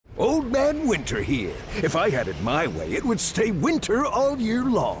Old Man Winter here. If I had it my way, it would stay winter all year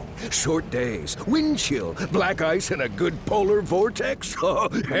long. Short days, wind chill, black ice, and a good polar vortex. Oh,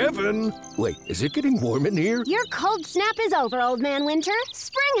 heaven. Wait, is it getting warm in here? Your cold snap is over, Old Man Winter.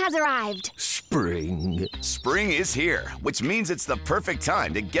 Spring has arrived. Spring. Spring is here, which means it's the perfect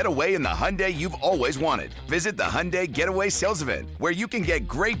time to get away in the Hyundai you've always wanted. Visit the Hyundai Getaway Sales Event, where you can get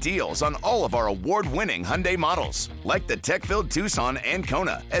great deals on all of our award-winning Hyundai models, like the tech-filled Tucson and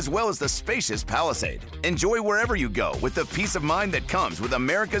Kona, as well as the spacious Palisade. Enjoy wherever you go with the peace of mind that comes with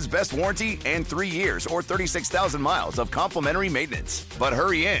America's best warranty and 3 years or 36,000 miles of complimentary maintenance. But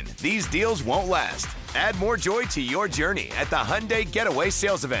hurry in, these deals won't last. Add more joy to your journey at the Hyundai Getaway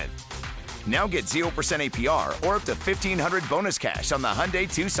Sales Event. Now get 0% APR or up to $1,500 bonus cash on the Hyundai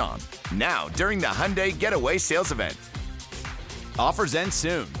Tucson. Now, during the Hyundai Getaway Sales Event. Offers end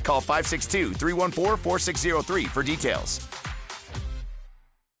soon. Call 562-314-4603 for details.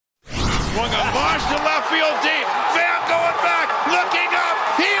 Swung a launch to left field deep. Pham going back, looking up.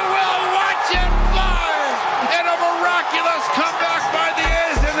 He will watch it fly. And a miraculous comeback by the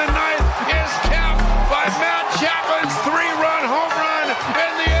A's in the ninth is capped by Matt Chapman's 3-run home run.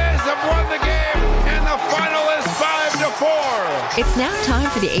 And the A's have won the game. And the final is 5-4. It's now time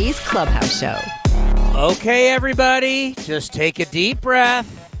for the A's Clubhouse Show. Okay, everybody, just take a deep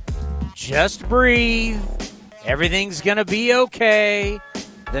breath. Just breathe. Everything's going to be okay.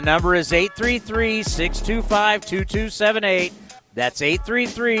 The number is 833-625-2278. That's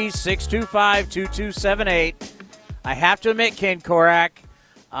 833-625-2278. I have to admit, Ken Korach,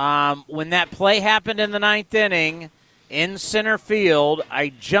 when that play happened in the ninth inning in center field,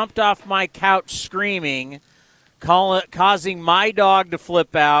 I jumped off my couch screaming, causing my dog to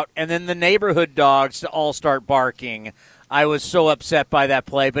flip out, and then the neighborhood dogs to all start barking. I was so upset by that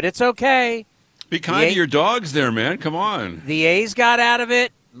play, but it's okay. Be kind to your dogs there, man. Come on. The A's got out of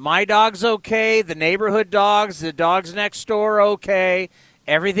it. My dog's okay. The neighborhood dogs, the dogs next door, okay.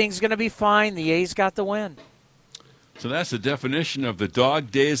 Everything's going to be fine. The A's got the win. So that's the definition of the dog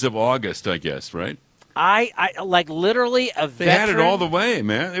days of August, I guess, right? I like literally a They veteran. had it all the way,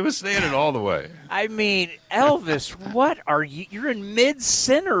 man. They had it all the way. I mean, Elvis, what are you? You're in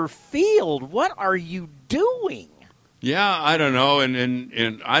mid-center field. What are you doing? Yeah, I don't know,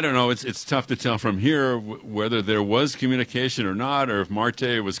 and I don't know. It's tough to tell from here whether there was communication or not, or if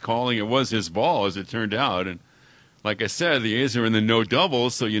Marte was calling. It was his ball, as it turned out. And like I said, the A's are in the no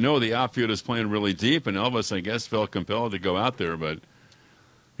doubles, so you know the outfield is playing really deep. And Elvis, I guess, felt compelled to go out there, but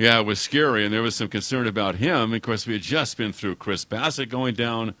yeah, it was scary, and there was some concern about him. Of course, we had just been through Chris Bassett going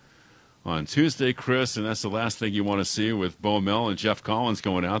down on Tuesday, Chris, and that's the last thing you want to see with Bo Mel and Jeff Collins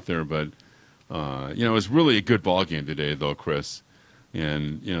going out there, but. It was really a good ball game today, though, Chris.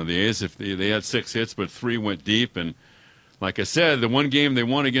 And, the A's, if they had 6 hits, but 3 went deep. And like I said, the one game they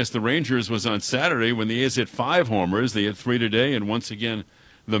won against the Rangers was on Saturday when the A's hit 5 homers. They hit 3 today. And once again,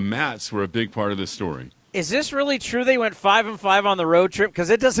 the Mats were a big part of the story. Is this really true they went 5-5 on the road trip? Because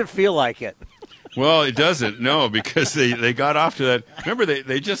it doesn't feel like it. Well, it doesn't, no, because they got off to that. Remember,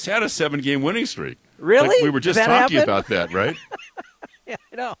 they just had a 7-game winning streak. Really? Like we were just talking about that, right? Yeah,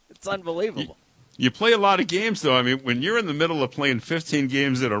 I know. It's unbelievable. You play a lot of games, though. I mean, when you're in the middle of playing 15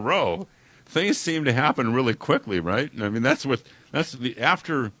 games in a row, things seem to happen really quickly, right? I mean,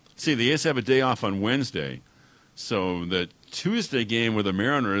 the A's have a day off on Wednesday, so the Tuesday game with the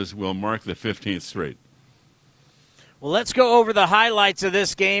Mariners will mark the 15th straight. Well, let's go over the highlights of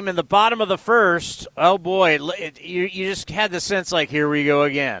this game. In the bottom of the first, oh boy, you just had the sense like, here we go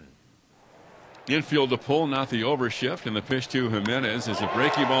again. Infield to pull, not the overshift, and the pitch to Jimenez is a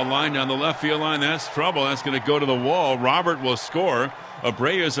breaking ball line down the left field line. That's trouble. That's going to go to the wall. Robert will score.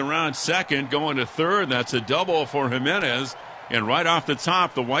 Abreu's around second, going to third. That's a double for Jimenez. And right off the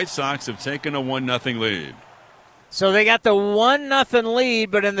top, the White Sox have taken a 1-0 lead. So they got the 1-0 lead,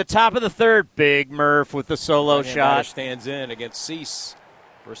 but in the top of the third, Big Murph with the solo shot. Stands in against Cease.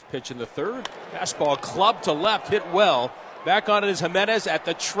 First pitch in the third. Fastball clubbed to left, hit well. Back on it is Jimenez at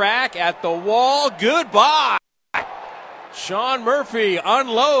the track, at the wall. Goodbye. Sean Murphy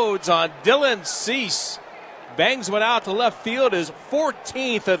unloads on Dylan Cease. Bangs one out to left field, his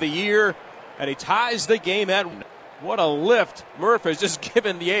 14th of the year, and he ties the game at one. What a lift Murphy has just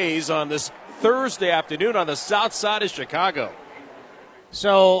given the A's on this Thursday afternoon on the south side of Chicago.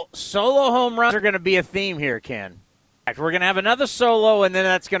 So solo home runs are going to be a theme here, Ken. We're going to have another solo, and then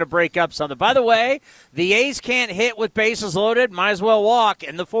that's going to break up something. By the way, the A's can't hit with bases loaded. Might as well walk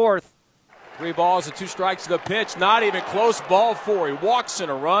in the fourth. 3 balls and 2 strikes to the pitch. Not even close. Ball 4. He walks in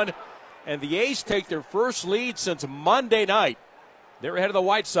a run. And the A's take their first lead since Monday night. They're ahead of the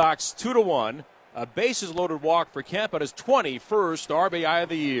White Sox 2-1. A bases-loaded walk for Kemp on his 21st RBI of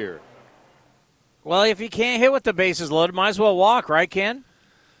the year. Well, if you can't hit with the bases loaded, might as well walk, right, Ken?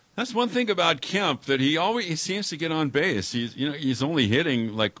 That's one thing about Kemp, that he seems to get on base. He's only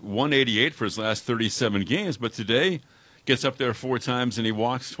hitting like 188 for his last 37 games, but today gets up there 4 times and he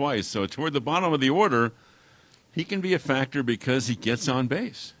walks twice. So toward the bottom of the order, he can be a factor because he gets on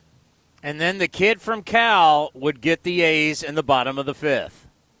base. And then the kid from Cal would get the A's in the bottom of the 5th.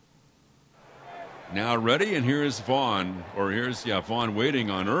 Now ready, and here's Vaughn, Vaughn waiting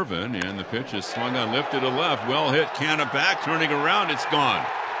on Irvin, and the pitch is swung on, lifted to left, well hit, canna back, turning around, it's gone.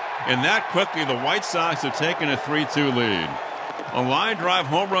 And that quickly, the White Sox have taken a 3-2 lead. A line drive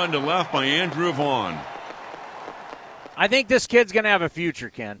home run to left by Andrew Vaughn. I think this kid's going to have a future,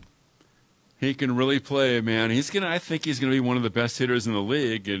 Ken. He can really play, man. I think he's going to be one of the best hitters in the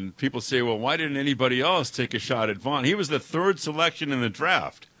league. And people say, well, why didn't anybody else take a shot at Vaughn? He was the 3rd selection in the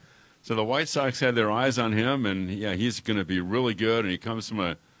draft. So the White Sox had their eyes on him, and, yeah, he's going to be really good. And he comes from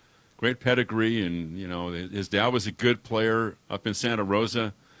a great pedigree, and, his dad was a good player up in Santa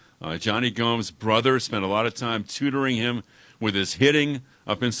Rosa. Johnny Gomes' brother spent a lot of time tutoring him with his hitting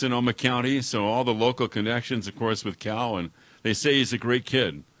up in Sonoma County. So all the local connections, of course, with Cal, and they say he's a great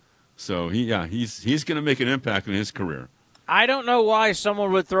kid. So, he's going to make an impact in his career. I don't know why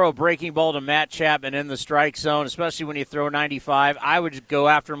someone would throw a breaking ball to Matt Chapman in the strike zone, especially when you throw 95. I would just go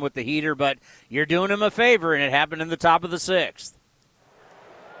after him with the heater, but you're doing him a favor, and it happened in the top of the 6th.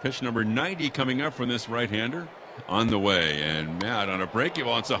 Pitch number 90 coming up from this right-hander on the way. And Matt on a breaking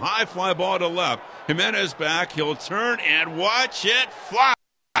ball. It's a high fly ball to left. Jimenez back. He'll turn and watch it fly.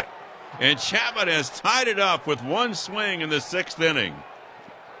 And Chapman has tied it up with one swing in the 6th inning.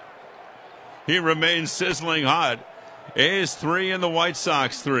 He remains sizzling hot. A's 3 and the White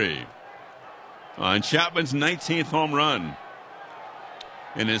Sox 3 on Chapman's 19th home run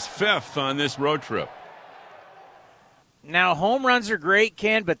and his 5th on this road trip. Now, home runs are great,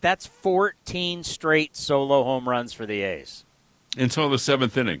 Ken, but that's 14 straight solo home runs for the A's. Until the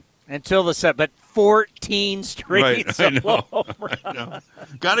 7th inning. But 14 straight right, solo home runs. I know.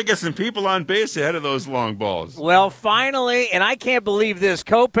 Got to get some people on base ahead of those long balls. Well, finally, and I can't believe this,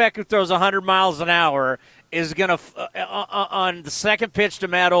 Kopech, who throws 100 miles an hour, is going to, on the second pitch to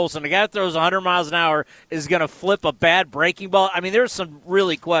Matt Olson, the guy that throws 100 miles an hour is going to flip a bad breaking ball. I mean, there's some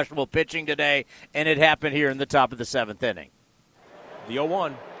really questionable pitching today, and it happened here in the top of the 7th inning. The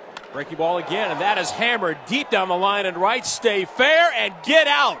 0-1. Breaking ball again, and that is hammered deep down the line and right. Stay fair and get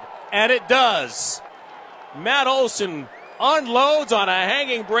out. And it does. Matt Olson unloads on a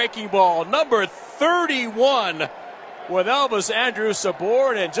hanging breaking ball. Number 31 with Elvis Andrus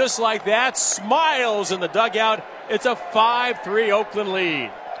aboard, and just like that, smiles in the dugout. It's a 5-3 Oakland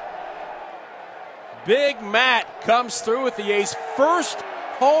lead. Big Matt comes through with the A's first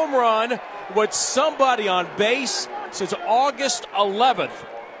home run with somebody on base since August 11th,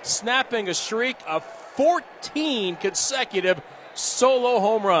 snapping a streak of 14 consecutive solo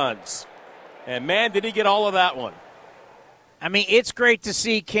home runs. And, man, did he get all of that one. I mean, it's great to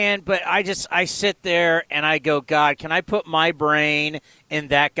see, Ken, but I sit there and I go, God, can I put my brain in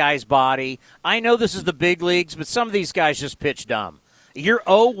that guy's body? I know this is the big leagues, but some of these guys just pitch dumb. You're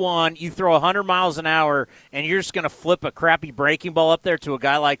 0-1, you throw 100 miles an hour, and you're just going to flip a crappy breaking ball up there to a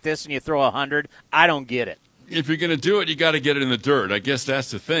guy like this and you throw 100? I don't get it. If you're going to do it, you got to get it in the dirt. I guess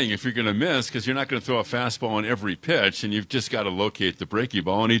that's the thing. If you're going to miss, because you're not going to throw a fastball on every pitch, and you've just got to locate the breaking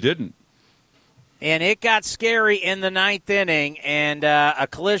ball, and he didn't. And it got scary in the 9th inning, and a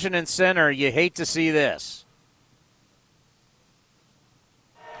collision in center. You hate to see this.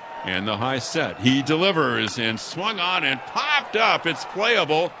 And the high set. He delivers and swung on and popped up. It's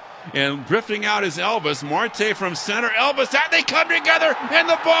playable. And drifting out is Elvis. Marte from center. Elvis out. They come together, and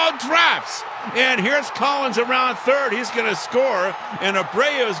the ball drops. And here's Collins around third. He's going to score. And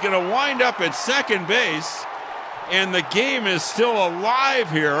Abreu is going to wind up at second base. And the game is still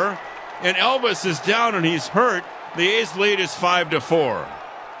alive here. And Elvis is down and he's hurt. The A's lead is 5-4.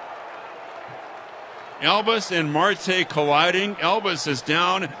 Elvis and Marte colliding. Elvis is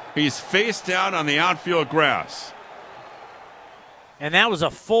down. He's face down on the outfield grass. And that was a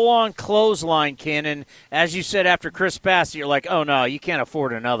full-on clothesline, Ken. And as you said after Chris passed, you're like, oh, no, you can't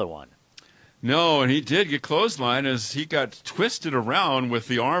afford another one. No, and he did get clothesline as he got twisted around with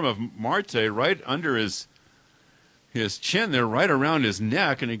the arm of Marte right under his chin there, right around his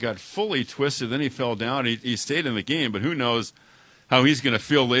neck, and he got fully twisted. Then he fell down. He stayed in the game, but who knows how he's going to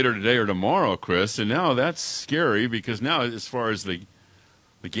feel later today or tomorrow, Chris. And now that's scary because now as far as the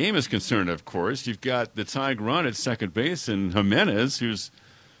game is concerned, of course, you've got the tying run at second base and Jimenez, who's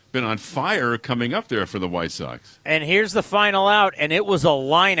been on fire coming up there for the White Sox. And here's the final out, and it was a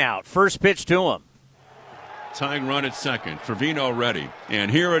line out. First pitch to him. Tying run at second. Trevino ready.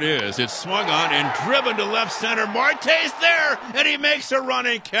 And here it is. It's swung on and driven to left center. Marte's there, and he makes a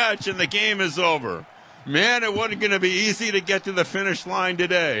running catch, and the game is over. Man, it wasn't going to be easy to get to the finish line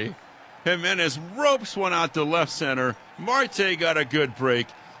today. Jimenez ropes one out to left center. Marte got a good break,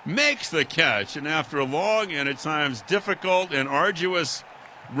 makes the catch, and after a long and at times difficult and arduous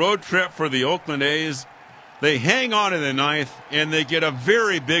road trip for the Oakland A's, they hang on in the ninth, and they get a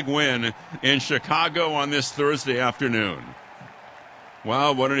very big win in Chicago on this Thursday afternoon.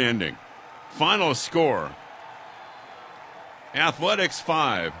 Wow, what an ending. Final score, Athletics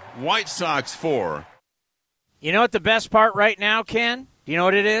 5, White Sox 4. You know what the best part right now, Ken? Do you know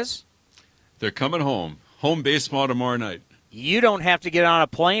what it is? They're coming home. Home baseball tomorrow night. You don't have to get on a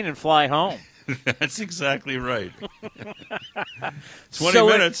plane and fly home. That's exactly right. 20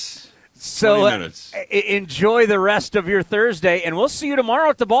 minutes. So enjoy the rest of your Thursday, and we'll see you tomorrow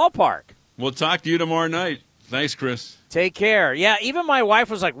at the ballpark. We'll talk to you tomorrow night. Thanks, Chris. Take care. Yeah, even my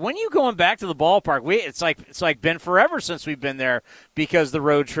wife was like, when are you going back to the ballpark? It's like been forever since we've been there because the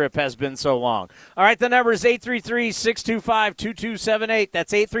road trip has been so long. All right, the number is 833-625-2278.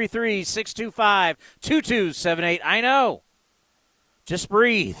 That's 833-625-2278. I know. Just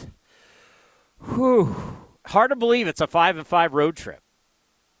breathe. Whew. Hard to believe it's a 5-5 road trip.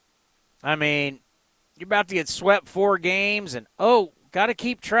 I mean, you're about to get swept 4 games, and, got to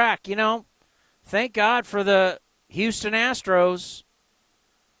keep track, Thank God for the Houston Astros.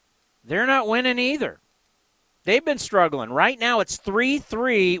 They're not winning either. They've been struggling. Right now it's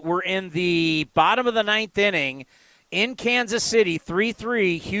 3-3. We're in the bottom of the 9th inning in Kansas City,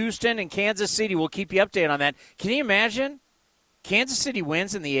 3-3. Houston and Kansas City. We'll keep you updated on that. Can you imagine? Kansas City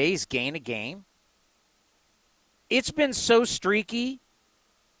wins and the A's gain a game. It's been so streaky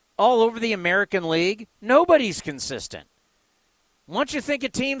all over the American League. Nobody's consistent. Once you think a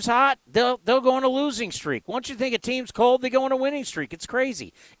team's hot, they'll go on a losing streak. Once you think a team's cold, they go on a winning streak. It's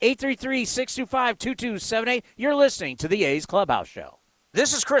crazy. 833-625-2278. You're listening to the A's Clubhouse Show.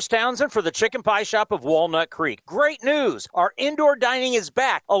 This is Chris Townsend for the Chicken Pie Shop of Walnut Creek. Great news! Our indoor dining is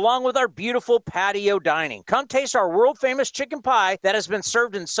back, along with our beautiful patio dining. Come taste our world-famous chicken pie that has been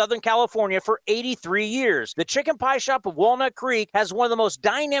served in Southern California for 83 years. The Chicken Pie Shop of Walnut Creek has one of the most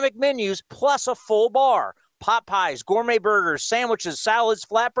dynamic menus, plus a full bar. Pot pies, gourmet burgers, sandwiches, salads,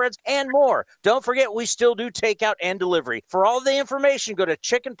 flatbreads, and more. Don't forget, we still do takeout and delivery. For all the information, go to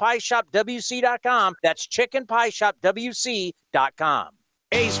chickenpieshopwc.com. That's chickenpieshopwc.com.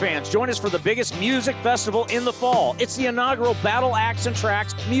 A's fans, join us for the biggest music festival in the fall. It's the inaugural Battle Axe and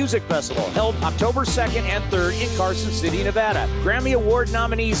Tracks Music Festival, held October 2nd and 3rd in Carson City, Nevada. Grammy Award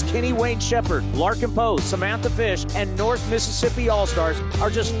nominees Kenny Wayne Shepherd, Larkin Poe, Samantha Fish, and North Mississippi All-Stars are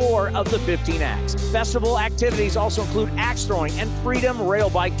just 4 of the 15 acts. Festival activities also include axe throwing and Freedom Rail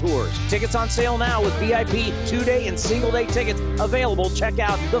Bike Tours. Tickets on sale now with VIP 2-day and single-day tickets available. Check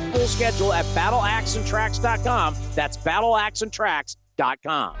out the full schedule at battleaxeandtracks.com. That's battleaxeandtracks.com.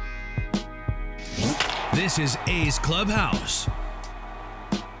 This is A's Clubhouse.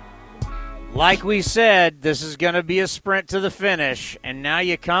 Like we said, this is going to be a sprint to the finish, and now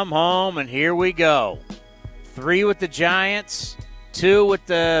you come home, and here we go. 3 with the Giants, 2 with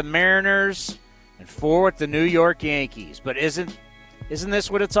the Mariners, and 4 with the New York Yankees. But isn't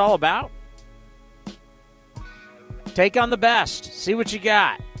this what it's all about? Take on the best. See what you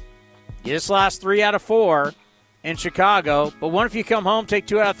got. You just lost 3 out of 4 in Chicago, but what if you come home, take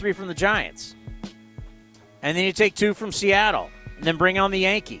 2 out of 3 from the Giants? And then you take 2 from Seattle, and then bring on the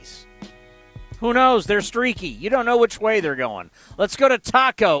Yankees. Who knows? They're streaky. You don't know which way they're going. Let's go to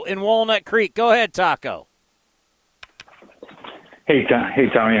Taco in Walnut Creek. Go ahead, Taco. Hey,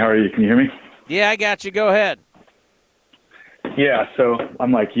 Tommy, how are you? Can you hear me? Yeah, I got you. Go ahead. Yeah, so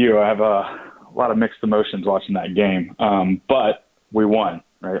I'm like you. I have a lot of mixed emotions watching that game, but we won,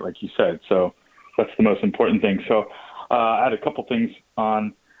 right, like you said, so that's the most important thing. So I had a couple things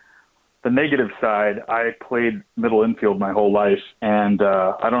on the negative side. I played middle infield my whole life, and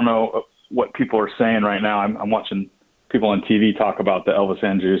I don't know what people are saying right now. I'm watching people on TV talk about the Elvis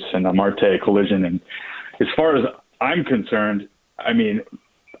Andrus and the Marte collision, and as far as I'm concerned, I mean,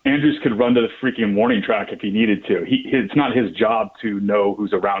 Andrus could run to the freaking warning track if he needed to. It's not his job to know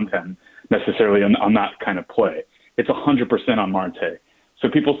who's around him necessarily on that kind of play. It's 100% on Marte. So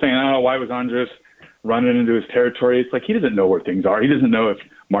people saying, why was Andrus running into his territory? It's like he doesn't know where things are. He doesn't know if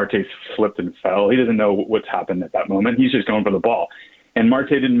Marte's slipped and fell. He doesn't know what's happened at that moment. He's just going for the ball. And Marte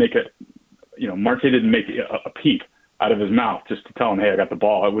didn't make a peep out of his mouth just to tell him, hey, I got the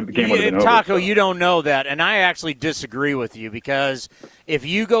ball. The game would have been over. Taco, you don't know that, and I actually disagree with you because if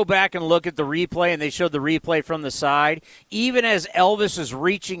you go back and look at the replay, and they showed the replay from the side, even as Elvis is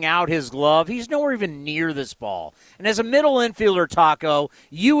reaching out his glove, he's nowhere even near this ball. And as a middle infielder, Taco,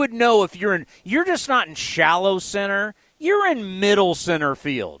 you would know if you're just not in shallow center, you're in middle center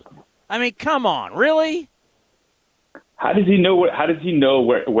field. I mean, come on, really? How does he know where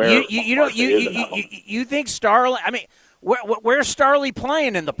you think Starley? I mean, where's Starley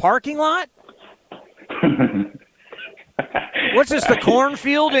playing, in the parking lot? What's this, the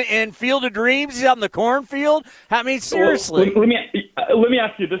cornfield in Field of Dreams? He's out in the cornfield. I mean, seriously. Well, let me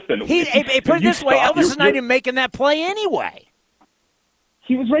ask you this then. Put it this way: Elvis is not even making that play anyway.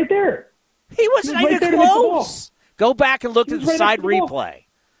 He was right there. He wasn't even close. Go back and look at the side replay.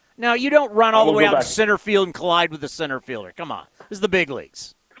 No, you don't run all the way out to center field and collide with the center fielder. Come on. This is the big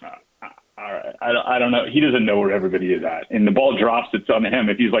leagues. All right. I don't know. He doesn't know where everybody is at. And the ball drops, it's on him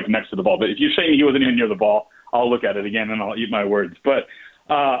if he's, like, next to the ball. But if you're saying he wasn't even near the ball, I'll look at it again and I'll eat my words. But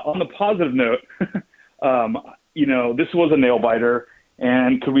on the positive note, this was a nail-biter.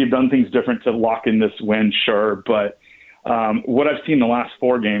 And could we have done things different to lock in this win? Sure. But what I've seen the last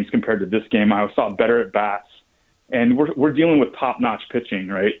 4 games compared to this game, I saw better at bats. And we're dealing with top-notch pitching,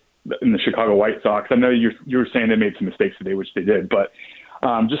 right, in the Chicago White Sox. I know you were saying they made some mistakes today, which they did, but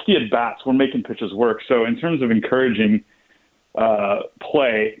just the at-bats, we're making pitches work. So in terms of encouraging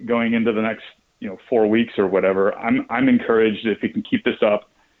play going into the next 4 weeks or whatever, I'm encouraged if we can keep this up.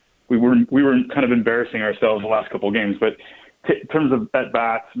 We were kind of embarrassing ourselves the last couple of games, but in terms of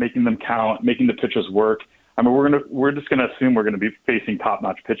at-bats, making them count, making the pitches work, I mean, we're just gonna assume we're gonna be facing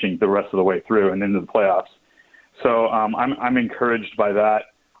top-notch pitching the rest of the way through and into the playoffs. So I'm encouraged by that.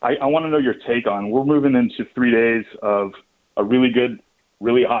 I want to know your take on, we're moving into 3 days of a really good,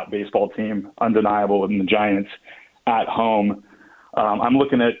 really hot baseball team, undeniable, in the Giants at home. I'm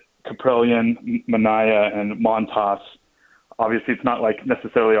looking at Kaprielian, Minaya, and Montas. Obviously, it's not like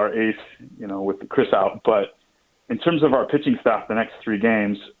necessarily our ace, with Chris out, but in terms of our pitching staff the next 3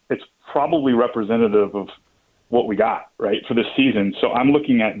 games, it's probably representative of what we got, right, for this season. So I'm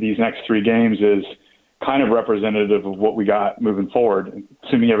looking at these next 3 games as kind of representative of what we got moving forward,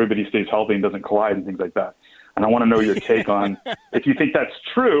 assuming everybody stays healthy and doesn't collide and things like that. And I want to know your take on if you think that's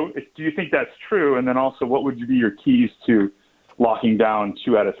true. Do you think that's true? And then also, what would be your keys to locking down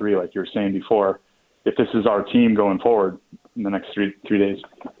 2 out of 3, like you were saying before, if this is our team going forward in the next 3 days?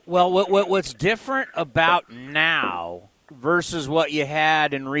 Well, what's different about now versus what you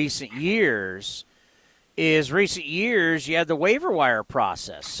had in recent years is you had the waiver wire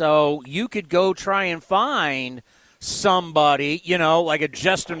process. So you could go try and find somebody, like a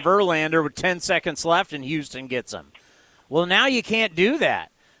Justin Verlander with 10 seconds left and Houston gets him. Well, now you can't do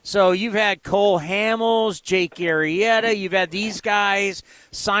that. So you've had Cole Hamels, Jake Arrieta. You've had these guys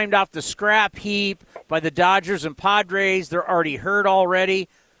signed off the scrap heap by the Dodgers and Padres. They're already hurt already.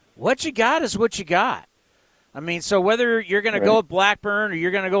 What you got is what you got. I mean, so whether you're going to go with Blackburn or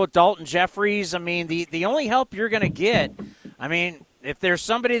you're going to go with Dalton Jeffries, I mean, the only help you're going to get, I mean, if there's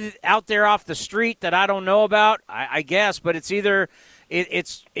somebody out there off the street that I don't know about, I guess, but it's either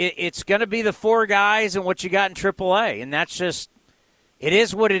it's going to be the 4 guys and what you got in AAA, and that's just it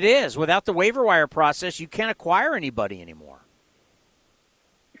is what it is. Without the waiver wire process, you can't acquire anybody anymore.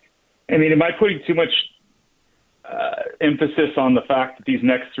 I mean, am I putting too much emphasis on the fact that these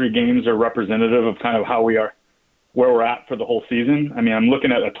next 3 games are representative of kind of how we are, where we're at for the whole season? I mean, I'm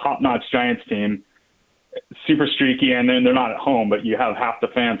looking at a top-notch Giants team, super streaky, and then they're not at home, but you have half the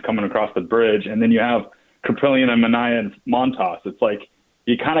fans coming across the bridge, and then you have Kaprielian and Minaya and Montas. It's like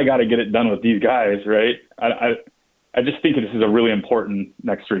you kind of got to get it done with these guys, right? I just think this is a really important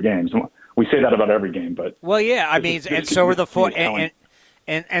next 3 games. We say that about every game, but I mean, and so are the 4,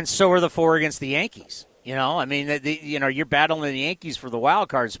 and so are the 4 against the Yankees. I mean, you're battling the Yankees for the wild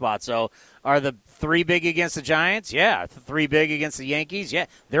card spot. So are the 3 big against the Giants? Yeah. 3 big against the Yankees? Yeah.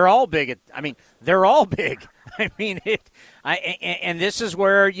 They're all big. They're all big. I mean, and this is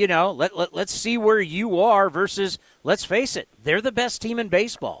where, let's see where you are versus, let's face it, they're the best team in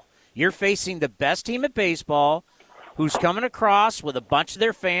baseball. You're facing the best team in baseball who's coming across with a bunch of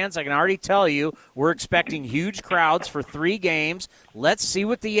their fans. I can already tell you we're expecting huge crowds for 3 games. Let's see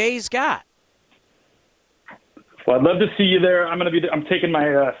what the A's got. Well, I'd love to see you there. I'm taking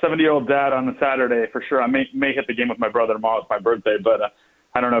my 70-year-old dad on a Saturday for sure. I may hit the game with my brother tomorrow. It's my birthday, but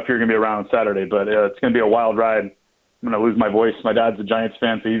I don't know if you're going to be around on Saturday. But it's going to be a wild ride. I'm going to lose my voice. My dad's a Giants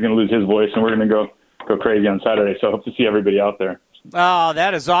fan, so he's going to lose his voice, and we're going to go crazy on Saturday. So I hope to see everybody out there. Oh,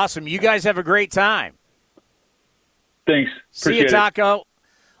 that is awesome. You guys have a great time. Thanks. See you, Taco.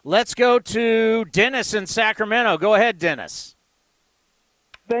 Let's go to Dennis in Sacramento. Go ahead, Dennis.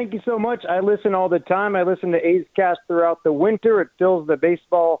 Thank you so much. I listen all the time. I listen to A's Cast throughout the winter. It fills the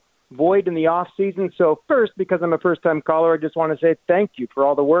baseball void in the off season. So first, because I'm a first-time caller, I just want to say thank you for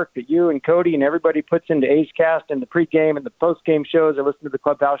all the work that you and Cody and everybody puts into A's Cast and the pregame and the postgame shows. I listen to the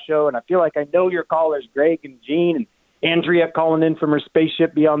Clubhouse show, and I feel like I know your callers, Greg and Gene and Andrea calling in from her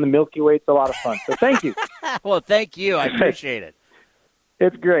spaceship beyond the Milky Way. It's a lot of fun. So thank you. Well, thank you. I appreciate it.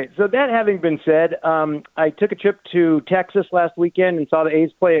 It's great. So that having been said, I took a trip to Texas last weekend and saw the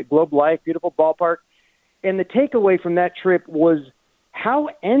A's play at Globe Life, beautiful ballpark. And the takeaway from that trip was how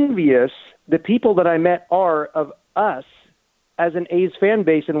envious the people that I met are of us as an A's fan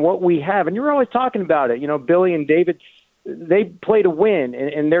base and what we have. And you were always talking about it. You know, Billy and David, they play to win,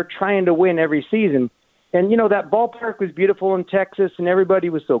 and they're trying to win every season. And, you know, that ballpark was beautiful in Texas, and everybody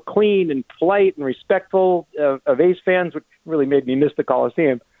was so clean and polite and respectful of A's fans, which really made me miss the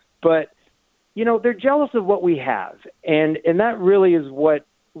Coliseum. But, you know, they're jealous of what we have. And that really is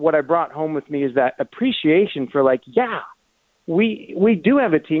what I brought home with me, is that appreciation for, like, yeah, we do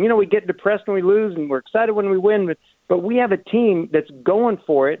have a team. You know, we get depressed when we lose, and we're excited when we win, but we have a team that's going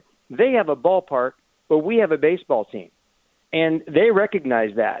for it. They have a ballpark, but we have a baseball team. And they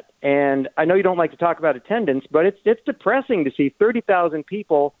recognize that. And I know you don't like to talk about attendance, but it's depressing to see 30,000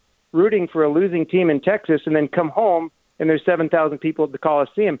 people rooting for a losing team in Texas and then come home and there's 7,000 people at the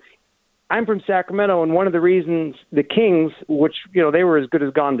Coliseum. I'm from Sacramento, and one of the reasons the Kings, which, you know, they were as good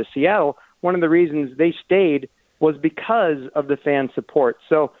as gone to Seattle, one of the reasons they stayed was because of the fan support.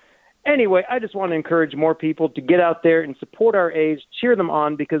 So anyway, I just want to encourage more people to get out there and support our A's, cheer them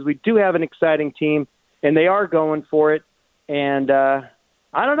on, because we do have an exciting team, and they are going for it. And I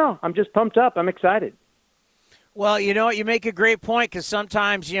don't know. I'm just pumped up. I'm excited. Well, you know what? You make a great point, because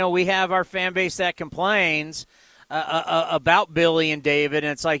sometimes, you know, we have our fan base that complains about Billy and David,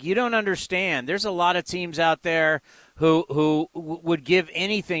 and it's like, you don't understand. There's a lot of teams out there who would give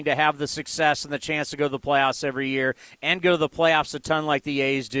anything to have the success and the chance to go to the playoffs every year and go to the playoffs a ton like the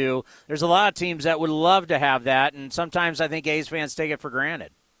A's do. There's a lot of teams that would love to have that, and sometimes I think A's fans take it for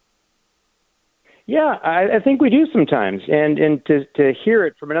granted. Yeah, I think we do sometimes, and to hear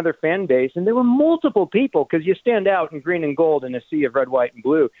it from another fan base, and there were multiple people, because you stand out in green and gold in a sea of red, white, and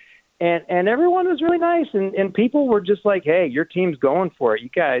blue, and everyone was really nice, and people were just like, hey, your team's going for it. You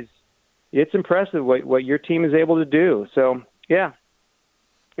guys, it's impressive what your team is able to do. So, yeah.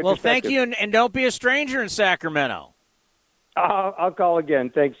 Well, thank you, and don't be a stranger in Sacramento. I'll call again.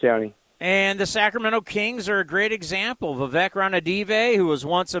 Thanks, Tony. And the Sacramento Kings are a great example. Vivek Ranadive, who was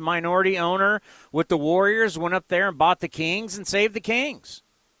once a minority owner with the Warriors, went up there and bought the Kings and saved the Kings.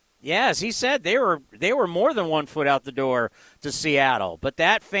 Yes, he said they were more than 1 foot out the door to Seattle. But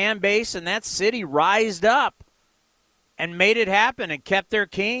that fan base and that city rised up and made it happen and kept their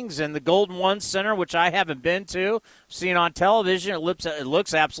Kings. And the Golden One Center, which I haven't been to, seen on television, it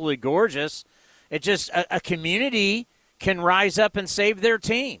looks absolutely gorgeous. It just a community can rise up and save their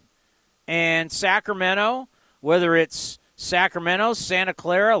team. And Sacramento, whether it's Sacramento, Santa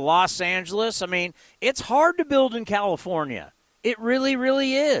Clara, Los Angeles, I mean, it's hard to build in California. It really,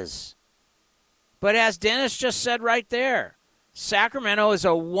 really is. But as Dennis just said right there, Sacramento is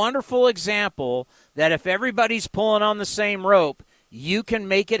a wonderful example that if everybody's pulling on the same rope, you can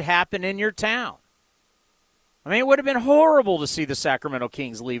make it happen in your town. I mean, it would have been horrible to see the Sacramento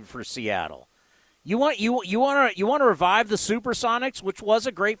Kings leave for Seattle. You want to revive the Supersonics, which was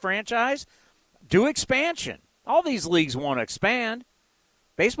a great franchise? Do expansion. All these leagues want to expand.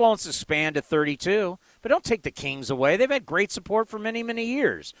 Baseball wants to expand to 32, but don't take the Kings away. They've had great support for many, many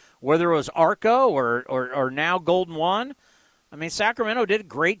years, whether it was Arco or now Golden One. I mean, Sacramento did a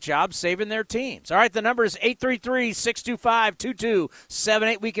great job saving their teams. All right, the number is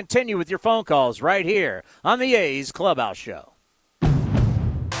 833-625-2278. We continue with your phone calls right here on the A's Clubhouse Show.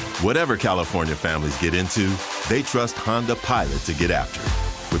 Whatever California families get into, they trust Honda Pilot to get after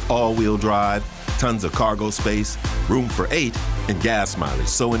it. With all-wheel drive, tons of cargo space, room for 8, and gas mileage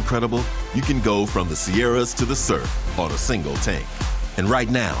so incredible, you can go from the Sierras to the surf on a single tank. And right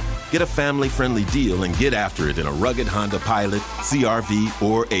now, get a family-friendly deal and get after it in a rugged Honda Pilot, CR-V,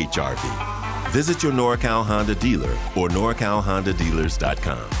 or HR-V. Visit your NorCal Honda dealer or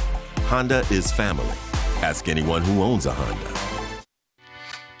NorCalHondaDealers.com. Honda is family. Ask anyone who owns a Honda.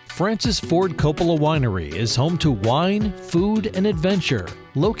 Francis Ford Coppola Winery is home to wine, food, and adventure.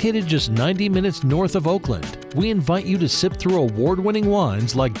 Located just 90 minutes north of Oakland, we invite you to sip through award-winning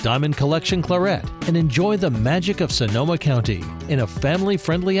wines like Diamond Collection Claret and enjoy the magic of Sonoma County in a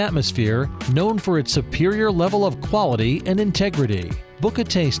family-friendly atmosphere known for its superior level of quality and integrity. Book a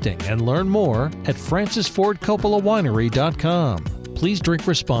tasting and learn more at francisfordcoppolawinery.com. please drink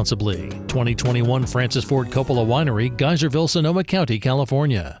responsibly. 2021 Francis Ford Coppola Winery, Geyserville, Sonoma County,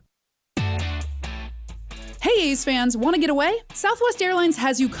 California. Hey A's fans, want to get away? Southwest Airlines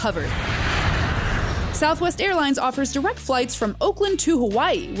has you covered. Southwest Airlines offers direct flights from Oakland to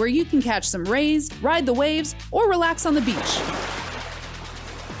Hawaii, where you can catch some rays, ride the waves, or relax on the beach.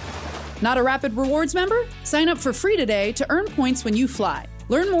 Not a Rapid Rewards member? Sign up for free today to earn points when you fly.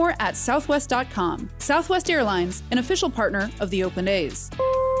 Learn more at southwest.com. Southwest Airlines, an official partner of the Oakland A's.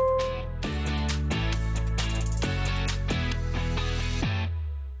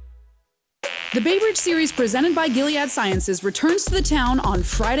 The Bay Bridge Series presented by Gilead Sciences returns to the town on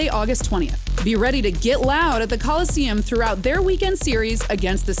Friday, August 20th. Be ready to get loud at the Coliseum throughout their weekend series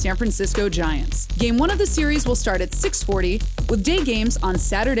against the San Francisco Giants. Game 1 of the series will start at 6:40 with day games on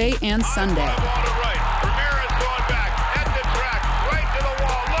Saturday and Sunday.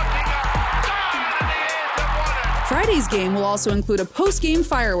 Friday's game will also include a post-game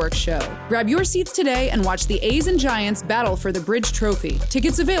fireworks show. Grab your seats today and watch the A's and Giants battle for the Bridge Trophy.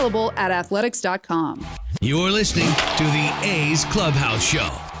 Tickets available at athletics.com. You're listening to the A's Clubhouse Show.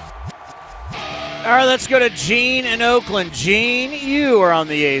 All right, let's go to Gene in Oakland. Gene, you are on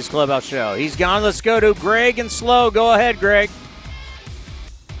the A's Clubhouse Show. He's gone. Let's go to Greg and Slow. Go ahead, Greg.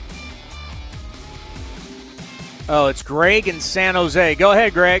 Oh, it's Greg in San Jose. Go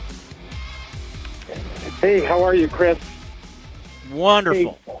ahead, Greg. Hey, how are you, Chris?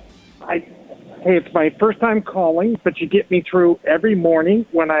 Wonderful. Hey, it's my first time calling, but you get me through every morning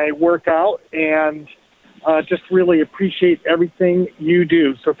when I work out, and just really appreciate everything you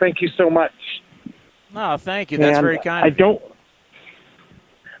do. So thank you so much. Oh, thank you. That's very kind. I don't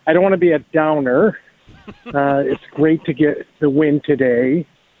want to be a downer. It's great to get the win today,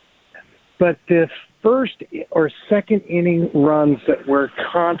 but this first or second inning runs that we're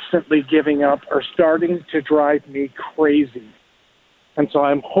constantly giving up are starting to drive me crazy. And so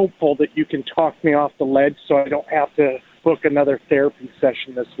I'm hopeful that you can talk me off the ledge so I don't have to book another therapy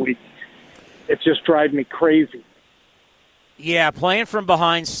session this week. It's just driving me crazy. Yeah, playing from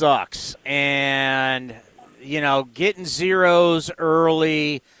behind sucks. And, getting zeros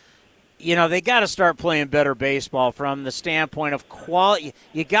early, they got to start playing better baseball from the standpoint of quality.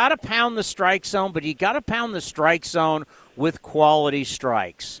 You got to pound the strike zone, but you got to pound the strike zone with quality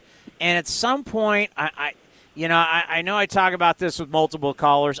strikes. And at some point, I know I talk about this with multiple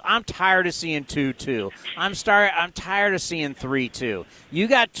callers. I'm tired of seeing 2-2. I'm tired of seeing 3-2. You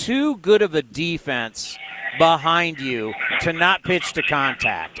got too good of a defense behind you to not pitch to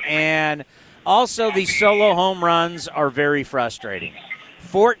contact. And also, these solo home runs are very frustrating.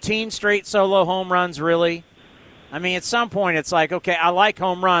 14 straight solo home runs, really? I mean, at some point it's like, okay, I like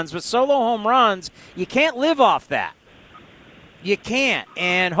home runs, but solo home runs, you can't live off that. You can't.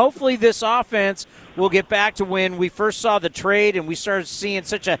 And hopefully this offense will get back to when we first saw the trade and we started seeing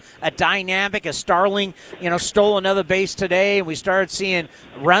such a dynamic, a Starling, stole another base today, and we started seeing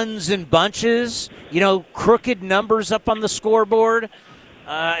runs in bunches, crooked numbers up on the scoreboard.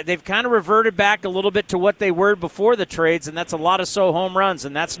 They've kind of reverted back a little bit to what they were before the trades, and that's a lot of home runs,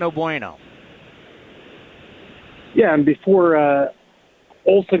 and that's no bueno. Yeah, and before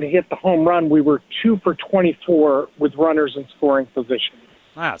Olsen hit the home run, we were 2 for 24 with runners in scoring position.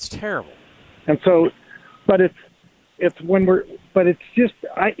 Wow, it's terrible. And so,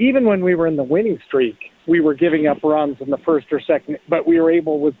 even when we were in the winning streak, we were giving up runs in the first or second, but we were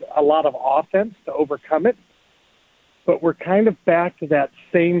able with a lot of offense to overcome it. But we're kind of back to that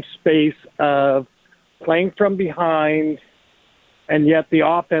same space of playing from behind, and yet the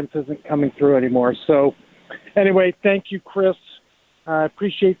offense isn't coming through anymore. So anyway, thank you, Chris. I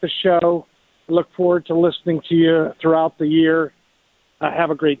appreciate the show. I look forward to listening to you throughout the year.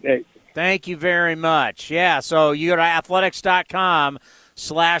 Have a great day. Thank you very much. Yeah, so you go to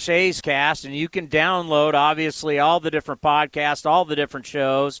athletics.com/A'sCast, and you can download, obviously, all the different podcasts, all the different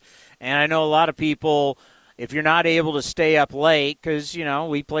shows. And I know a lot of people, if you're not able to stay up late, because,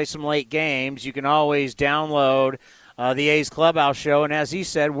 we play some late games, you can always download the A's Clubhouse Show. And as he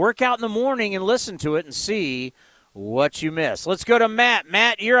said, work out in the morning and listen to it and see what you miss. Let's go to Matt.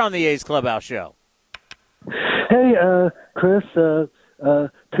 Matt, you're on the A's Clubhouse Show. Hey, Chris,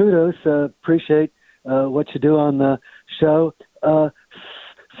 kudos. Appreciate what you do on the show.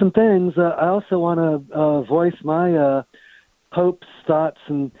 Some things. I also want to voice my hopes, thoughts,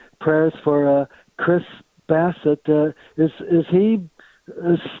 and prayers for Chris Bassett. Is he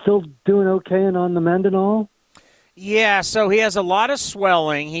still doing okay and on the mend and all? Yeah, so he has a lot of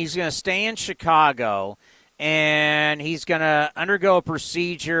swelling. He's going to stay in Chicago, and he's going to undergo a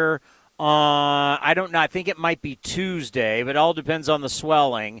procedure on, I don't know, I think it might be Tuesday, but it all depends on the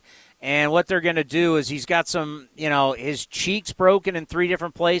swelling. And what they're going to do is he's got some, his cheeks broken in 3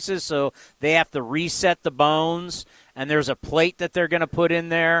 different places, so they have to reset the bones, and there's a plate that they're going to put in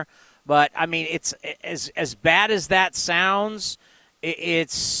there. But, I mean, it's as bad as that sounds,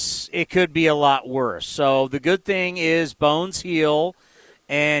 it could be a lot worse. So the good thing is bones heal,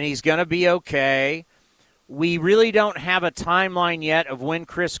 and he's going to be okay. We really don't have a timeline yet of when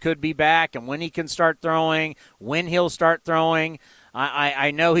Chris could be back and when he can start throwing, when he'll start throwing.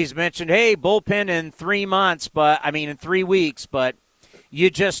 I know he's mentioned, hey, bullpen in 3 months, in 3 weeks, but you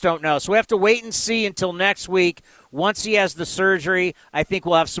just don't know. So we have to wait and see until next week. Once he has the surgery, I think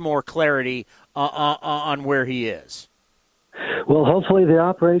we'll have some more clarity on where he is. Well, hopefully the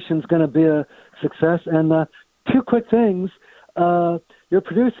operation's going to be a success. And 2 quick things. Your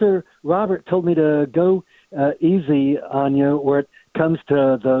producer, Robert, told me to go easy on you where it comes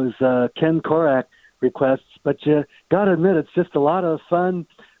to those Ken Korach requests, but you got to admit it's just a lot of fun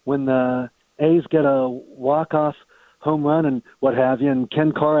when the A's get a walk-off home run and what have you, and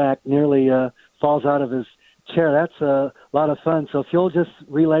Ken Korach nearly falls out of his chair. That's a lot of fun. So if you'll just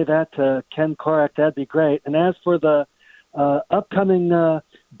relay that to Ken Korach, that'd be great. And as for the upcoming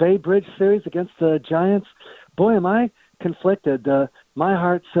Bay Bridge series against the Giants, boy, am I conflicted. My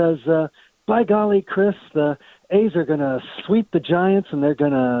heart says, by golly, Chris, the A's are going to sweep the Giants, and they're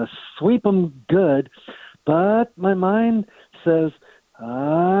going to sweep them good. But my mind says,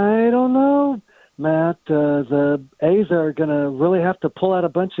 I don't know, Matt. The A's are going to really have to pull out a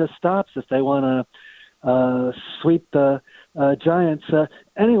bunch of stops if they want to sweep the Giants.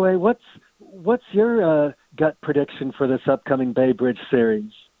 Anyway, what's your gut prediction for this upcoming Bay Bridge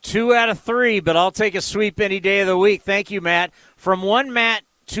series? 2 out of 3, but I'll take a sweep any day of the week. Thank you, Matt. From one Matt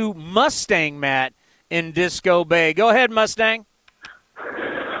to Mustang Matt in Disco Bay. Go ahead, Mustang.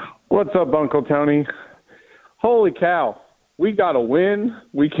 What's up, Uncle Tony? Holy cow. We got a win.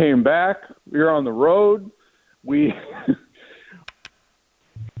 We came back. We were on the road. What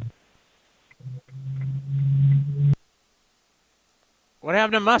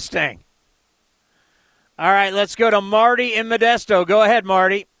happened to Mustang? All right, let's go to Marty in Modesto. Go ahead,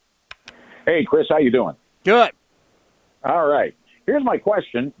 Marty. Hey, Chris, how you doing? Good. All right. Here's my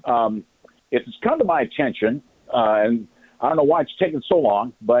question. It's come to my attention, and I don't know why it's taken so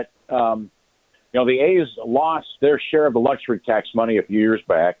long, but, the A's lost their share of the luxury tax money a few years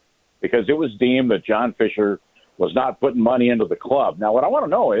back because it was deemed that John Fisher was not putting money into the club. Now, what I want to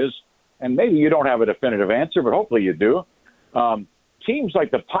know is, and maybe you don't have a definitive answer, but hopefully you do, teams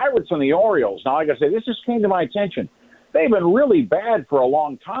like the Pirates and the Orioles, now, like I say, this just came to my attention. They've been really bad for a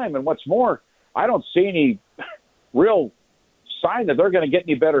long time, and what's more, I don't see any real sign that they're going to get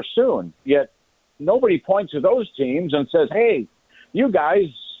any better soon. Yet nobody points to those teams and says, "Hey, you guys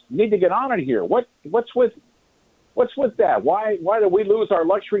need to get on it here." What's with that? Why do we lose our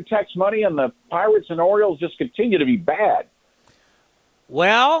luxury tax money and the Pirates and Orioles just continue to be bad?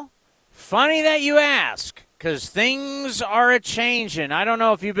 Well, funny that you ask, because things are a-changing. I don't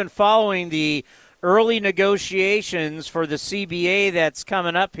know if you've been following the early negotiations for the CBA that's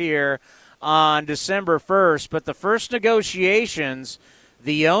coming up here on December 1st, but the first negotiations,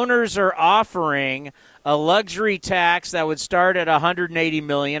 the owners are offering a luxury tax that would start at $180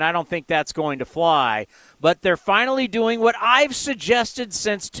 million. I don't think that's going to fly, but they're finally doing what I've suggested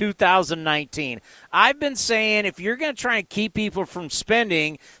since 2019. I've been saying if you're going to try and keep people from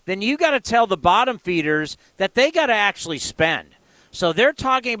spending, then you got to tell the bottom feeders that they got to actually spend. So they're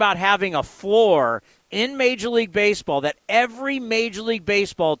talking about having a floor in Major League Baseball that every Major League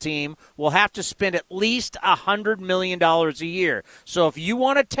Baseball team will have to spend at least $100 million a year. So if you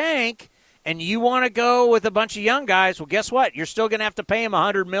want to tank and you want to go with a bunch of young guys, well, guess what? You're still going to have to pay them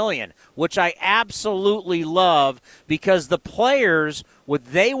 $100 million, which I absolutely love because the players, what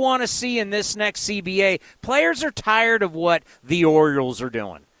they want to see in this next CBA, players are tired of what the Orioles are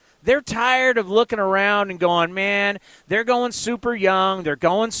doing. They're tired of looking around and going, man, they're going super young. They're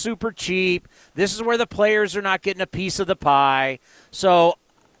going super cheap. This is where the players are not getting a piece of the pie. So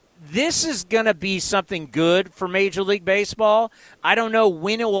this is going to be something good for Major League Baseball. I don't know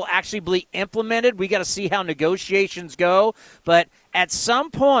when it will actually be implemented. We got to see how negotiations go. But at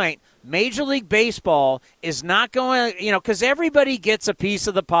some point, Major League Baseball is not going, because everybody gets a piece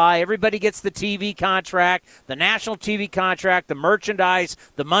of the pie. Everybody gets the TV contract, the national TV contract, the merchandise,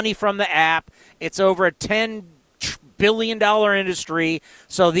 the money from the app. It's over a $10 billion industry.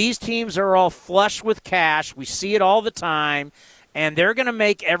 So these teams are all flush with cash. We see it all the time. And they're going to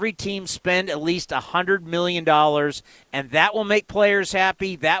make every team spend at least $100 million, and that will make players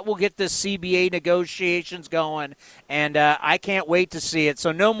happy. That will get the CBA negotiations going, and I can't wait to see it.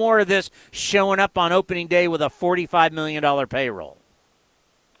 So no more of this showing up on opening day with a $45 million payroll.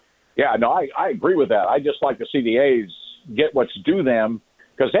 Yeah, no, I agree with that. I just like to see the A's get what's due them,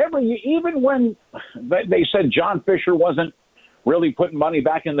 because even when they said John Fisher wasn't really putting money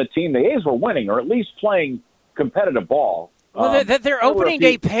back in the team, the A's were winning, or at least playing competitive ball. Well, their opening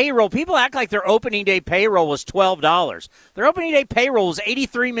day payroll, people act like their opening day payroll was $12. Their opening day payroll was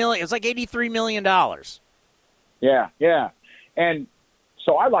 $83 million. It was like $83 million. Yeah. And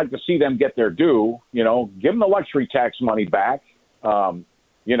so I'd like to see them get their due, give them the luxury tax money back.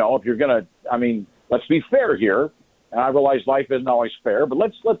 If you're going to, let's be fair here. And I realize life isn't always fair, but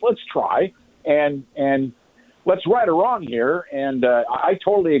let's try and let's right or wrong here. And I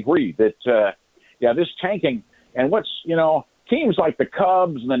totally agree that, this tanking and teams like the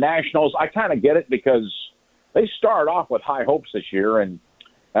Cubs and the Nationals, I kind of get it because they started off with high hopes this year and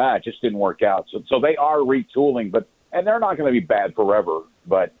it just didn't work out. So they are retooling, and they're not going to be bad forever.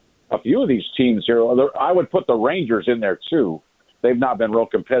 But a few of these teams here, I would put the Rangers in there too. They've not been real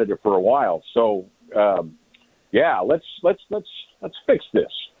competitive for a while. So, let's fix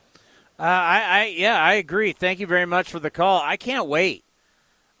this. I agree. Thank you very much for the call. I can't wait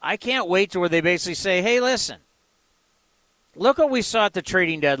to where they basically say, hey, listen, look what we saw at the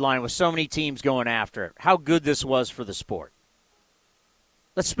trading deadline with so many teams going after it, how good this was for the sport.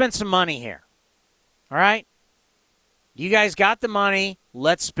 Let's spend some money here. All right? You guys got the money.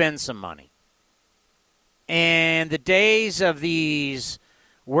 Let's spend some money. And the days of these,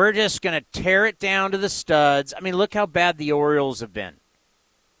 we're just going to tear it down to the studs. Look how bad the Orioles have been.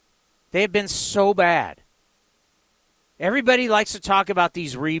 They have been so bad. Everybody likes to talk about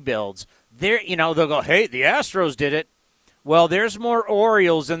these rebuilds. They'll go, hey, the Astros did it. Well, there's more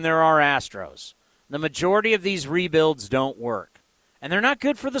Orioles than there are Astros. The majority of these rebuilds don't work. And they're not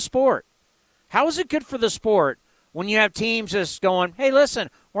good for the sport. How is it good for the sport when you have teams just going, hey, listen,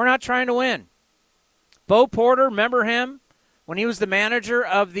 we're not trying to win? Bo Porter, remember him when he was the manager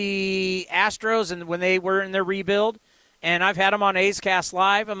of the Astros and when they were in their rebuild? And I've had him on A's Cast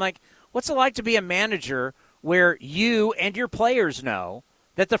Live. I'm like, what's it like to be a manager where you and your players know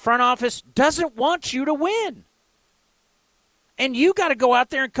that the front office doesn't want you to win? And you got to go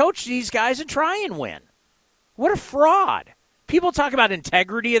out there and coach these guys and try and win. What a fraud. People talk about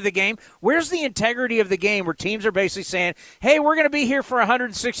integrity of the game. Where's the integrity of the game where teams are basically saying, hey, we're going to be here for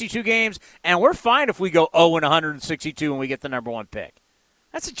 162 games, and we're fine if we go 0-162 and we get the number one pick?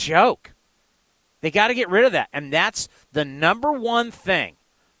 That's a joke. They got to get rid of that. And that's the number one thing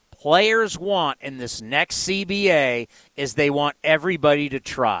players want in this next CBA is they want everybody to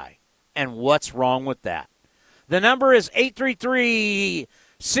try. And what's wrong with that? The number is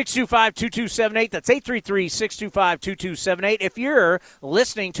 833-625-2278. That's 833-625-2278. If you're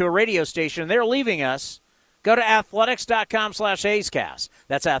listening to a radio station and they're leaving us, go to athletics.com/A'sCast.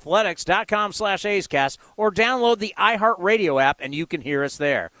 That's athletics.com/A'sCast, or download the iHeartRadio app and you can hear us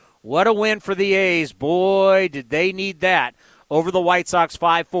there. What a win for the A's. Boy, did they need that over the White Sox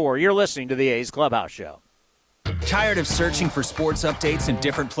 5-4. You're listening to the A's Clubhouse Show. Tired of searching for sports updates in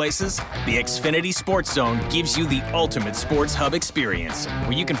different places? The Xfinity Sports Zone gives you the ultimate sports hub experience,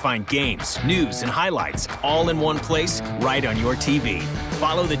 where you can find games, news, and highlights all in one place right on your TV.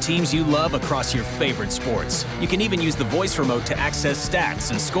 Follow the teams you love across your favorite sports. You can even use the voice remote to access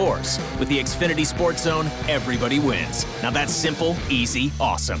stats and scores. With the Xfinity Sports Zone, everybody wins. Now that's simple, easy,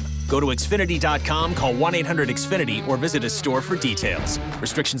 awesome. Go to Xfinity.com, call 1-800-XFINITY, or visit a store for details.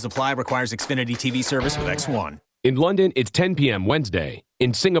 Restrictions apply. Requires Xfinity TV service with X1. In London, it's 10 p.m. Wednesday.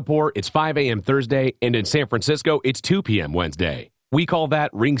 In Singapore, it's 5 a.m. Thursday. And in San Francisco, it's 2 p.m. Wednesday. We call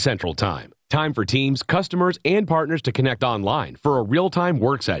that Ring Central Time. Time for teams, customers, and partners to connect online for a real-time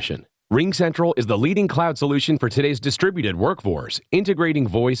work session. Ring Central is the leading cloud solution for today's distributed workforce, integrating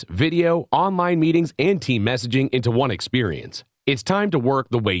voice, video, online meetings, and team messaging into one experience. It's time to work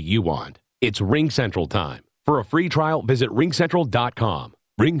the way you want. It's Ring Central time. For a free trial, visit ringcentral.com.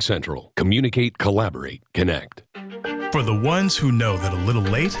 Ring Central. Communicate, collaborate, connect. For the ones who know that a little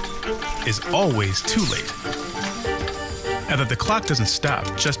late is always too late. And that the clock doesn't stop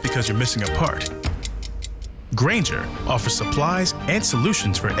just because you're missing a part. Grainger offers supplies and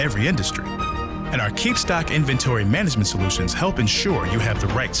solutions for every industry. And our Keep Stock inventory management solutions help ensure you have the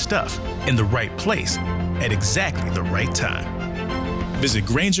right stuff in the right place at exactly the right time. Visit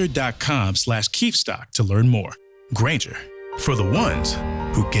Grainger.com/keepstock to learn more. Grainger, for the ones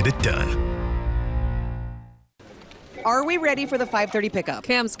who get it done. Are we ready for the 5:30 pickup?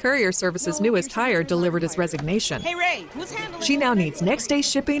 Cam's Courier Service's newest hire delivered his resignation. Hey, Ray, who's handling She now needs next day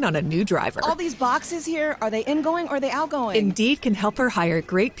shipping on a new driver. all these boxes here? Are they ingoing or are they outgoing? Indeed can help her hire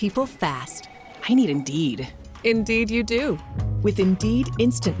great people fast. I need Indeed. Indeed, you do. With Indeed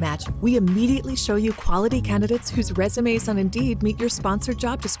Instant Match, we immediately show you quality candidates whose resumes on Indeed meet your sponsored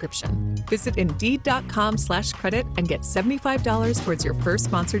job description. Visit Indeed.com/credit and get $75 towards your first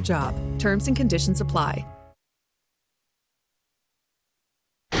sponsored job. Terms and conditions apply.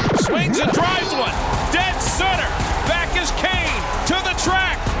 Swings and drives one. Dead center. Back is Kane to the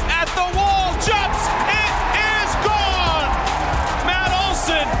track. At the wall. Jumps. It is gone. Matt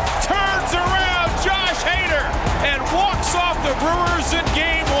Olson turns around Josh Hader and walks off the Brewers in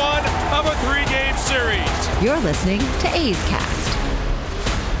Game 1 of a 3-game series. You're listening to A's Cast.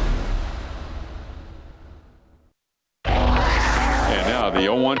 And now the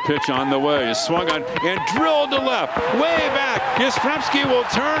 0-1 pitch on the way is swung on and drilled to left, way back. Yastrzemski will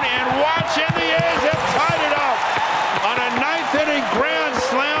turn and watch, and the A's have tied it up on a ninth-inning grand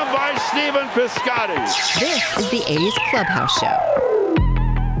slam by Stephen Piscotty. This is the A's Clubhouse Show.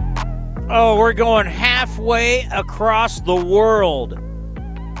 Oh, we're going halfway across the world.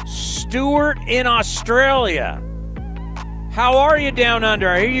 Stuart in Australia. How are you down under?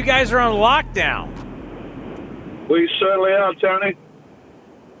 I hear you guys are on lockdown. We certainly are, Tony.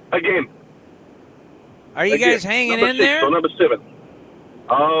 Again. Are you guys hanging in there? Number 6 or number 7.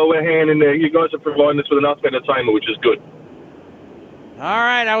 Oh, we're hanging in there. You guys are providing us with enough entertainment, which is good. All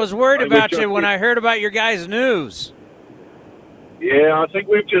right, I was worried about you when I heard about your guys' news. Yeah, I think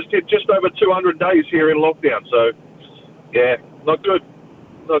we've just hit just over 200 days here in lockdown. So, yeah, not good.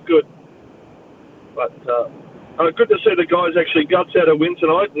 Not good. But good to see the guys actually guts out a win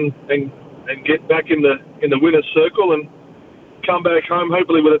tonight and get back in the winner's circle and come back home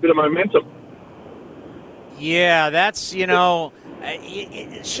hopefully with a bit of momentum. Yeah, that's,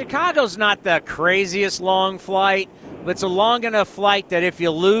 Chicago's not the craziest long flight, but it's a long enough flight that if you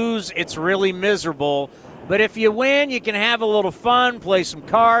lose, it's really miserable. But if you win, you can have a little fun, play some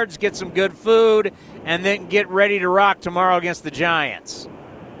cards, get some good food, and then get ready to rock tomorrow against the Giants.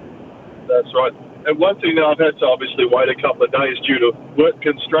 That's right. And one thing that I've had to obviously wait a couple of days due to work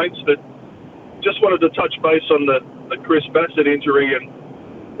constraints, but just wanted to touch base on the Chris Bassett injury, and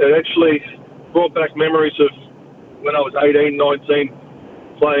it actually brought back memories of when I was 18, 19,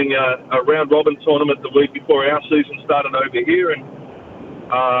 playing a round-robin tournament the week before our season started over here, and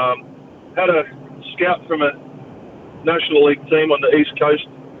had a scout from a National League team on the East Coast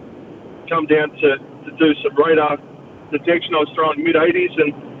come down to do some radar detection. I was throwing mid-80s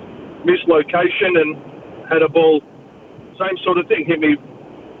and missed location and had a ball, same sort of thing, hit me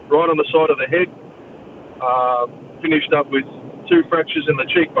right on the side of the head. Finished up with 2 fractures in the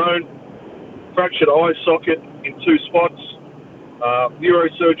cheekbone, fractured eye socket in 2 spots.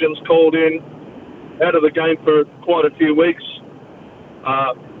 Neurosurgeons called in, out of the game for quite a few weeks.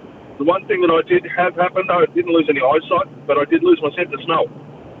 The one thing that I did have happen, though, I didn't lose any eyesight, but I did lose my sense of smell.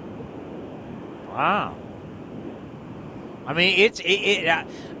 Wow. I mean,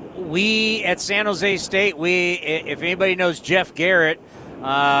 we at San Jose State, if anybody knows Jeff Garrett,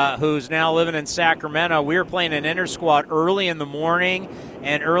 who's now living in Sacramento, we were playing an inter-squad early in the morning,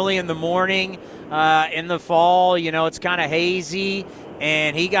 and early in the morning in the fall, it's kind of hazy,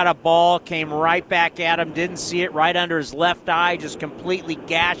 and he got a ball, came right back at him, didn't see it, right under his left eye, just completely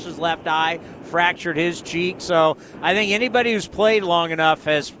gashed his left eye, fractured his cheek. So I think anybody who's played long enough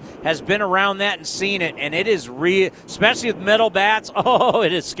has been around that and seen it, and it is real, especially with metal bats. Oh,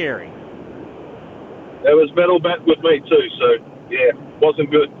 it is scary. There was metal bat with me too, so yeah,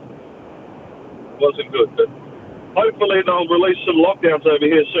 wasn't good. Wasn't good, but hopefully they'll release some lockdowns over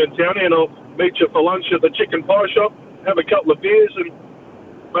here soon, Townie, and I'll meet you for lunch at the chicken pie shop, have a couple of beers, and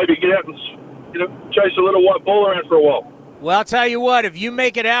maybe get out and chase a little white ball around for a while. Well, I'll tell you what, if you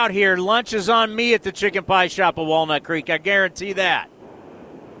make it out here, lunch is on me at the chicken pie shop of Walnut Creek. I guarantee that.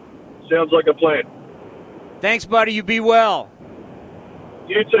 Sounds like a plan. Thanks, buddy. You be well.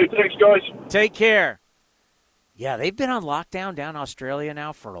 You too. Thanks, guys. Take care. Yeah, they've been on lockdown down in Australia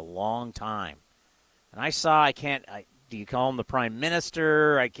now for a long time. And I saw, do you call him the prime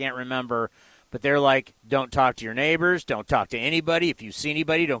minister? I can't remember. But they're like, don't talk to your neighbors, don't talk to anybody. If you see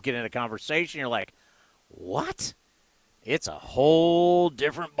anybody, don't get in a conversation. You're like, what? It's a whole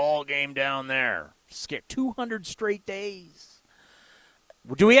different ball game down there. Scared 200 straight days.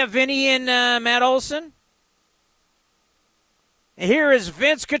 Do we have Vinny and Matt Olson? Here is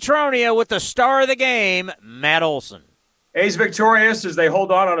Vince Catronia with the star of the game, Matt Olson. A's victorious as they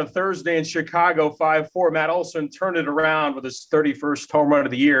hold on a Thursday in Chicago, 5-4. Matt Olson turned it around with his 31st home run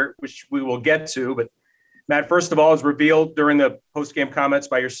of the year, which we will get to. But, Matt, first of all, as revealed during the post-game comments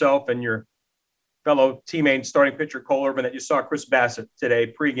by yourself and your fellow teammate, starting pitcher Cole Irvin, that you saw Chris Bassett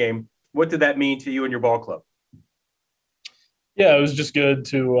today pregame. What did that mean to you and your ball club? Yeah, it was just good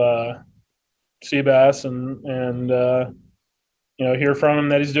to Seabass and hear from him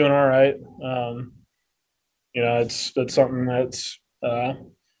that he's doing all right. That's something that's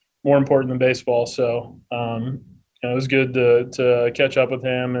more important than baseball. So it was good to catch up with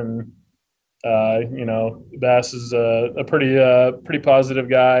him, and Bass is a pretty positive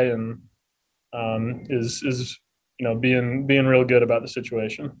guy, and is being real good about the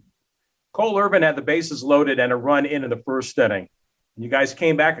situation. Cole Irvin had the bases loaded and a run in the first inning. You guys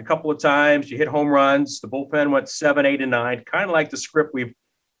came back a couple of times. You hit home runs. The bullpen went 7, 8, and 9, kind of like the script we've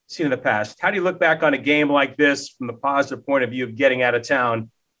seen in the past. How do you look back on a game like this from the positive point of view of getting out of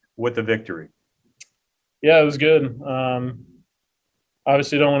town with the victory? Yeah, it was good.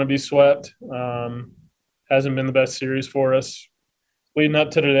 Obviously don't want to be swept. Hasn't been the best series for us leading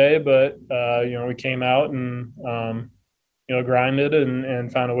up to today, but we came out and grinded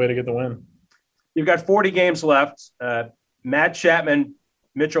and found a way to get the win. You've got 40 games left. Matt Chapman,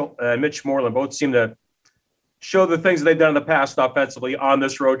 Mitch Moreland both seem to show the things that they've done in the past offensively on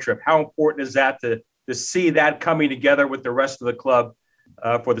this road trip. How important is that to see that coming together with the rest of the club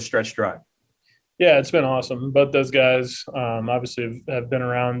for the stretch drive? Yeah, it's been awesome. Both those guys obviously have been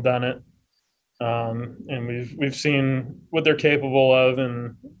around, done it, and we've seen what they're capable of,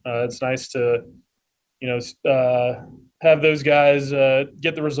 and it's nice to have those guys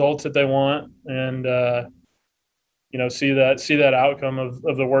get the results that they want, and see that outcome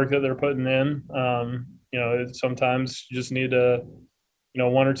of the work that they're putting in. Sometimes you just need to,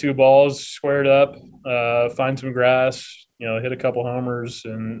 1 or 2 balls squared up, find some grass, hit a couple homers,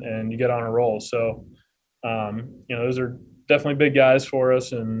 and you get on a roll. So, those are definitely big guys for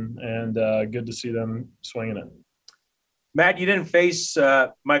us, and good to see them swinging it. Matt, you didn't face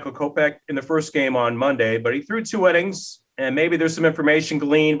Michael Kopech in the first game on Monday, but he threw 2 innings, and maybe there's some information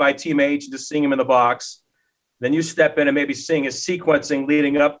gleaned by teammates just seeing him in the box. Then you step in and maybe seeing his sequencing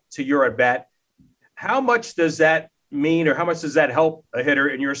leading up to your at-bat. How much does that mean, or how much does that help a hitter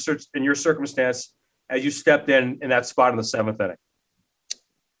in your circumstance as you stepped in that spot in the 7th inning?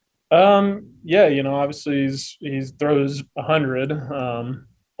 Obviously he throws 100,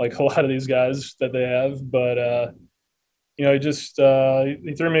 like a lot of these guys that they have, but he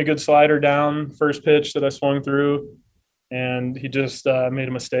threw me a good slider down first pitch that I swung through, and he just made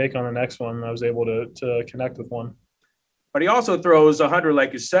a mistake on the next one. I was able to connect with one. But he also throws 100,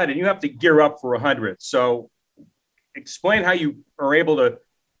 like you said, and you have to gear up for 100. So explain how you are able to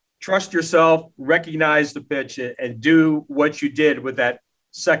trust yourself, recognize the pitch, and do what you did with that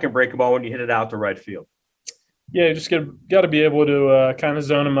second breaking ball when you hit it out to right field. Yeah, you just got to be able to kind of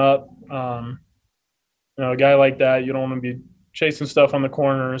zone him up. A guy like that, you don't want to be chasing stuff on the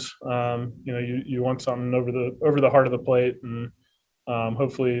corners. You want something over the heart of the plate, and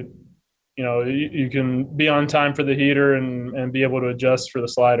hopefully, you can be on time for the heater and be able to adjust for the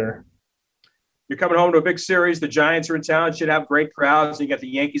slider. You're coming home to a big series. The Giants are in town. Should have great crowds. And you got the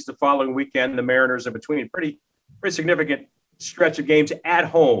Yankees the following weekend, the Mariners in between. Pretty significant stretch of games at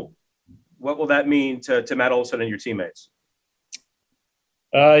home. What will that mean to Matt Olson and your teammates?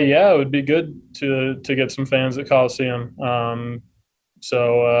 It would be good to get some fans at Coliseum. I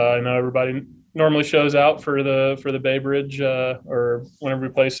know everybody normally shows out for the Bay Bridge or whenever we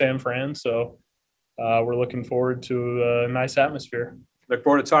play San Fran. So we're looking forward to a nice atmosphere. Look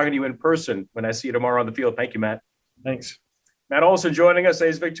forward to talking to you in person when I see you tomorrow on the field. Thank you, Matt. Thanks. Matt Olson joining us.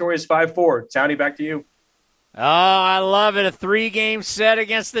 A's victorious 5-4. Townie, back to you. Oh, I love it. A 3-game set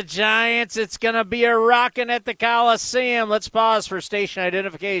against the Giants. It's going to be a rockin' at the Coliseum. Let's pause for station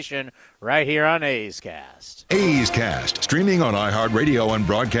identification right here on A's Cast. A's Cast, streaming on iHeartRadio and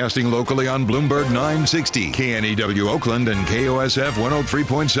broadcasting locally on Bloomberg 960, KNEW Oakland, and KOSF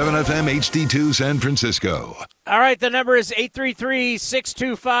 103.7 FM HD2 San Francisco. All right, the number is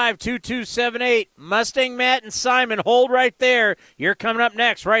 833-625-2278. Mustang Matt and Simon, hold right there. You're coming up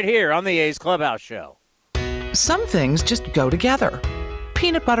next right here on the A's Clubhouse Show. Some things just go together.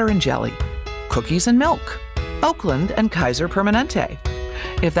 Peanut butter and jelly, cookies and milk, Oakland and Kaiser Permanente.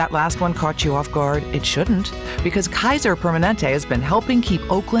 If that last one caught you off guard, it shouldn't, because Kaiser Permanente has been helping keep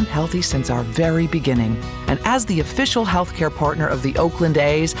Oakland healthy since our very beginning. And as the official healthcare partner of the Oakland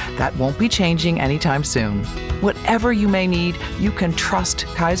A's, that won't be changing anytime soon. Whatever you may need, you can trust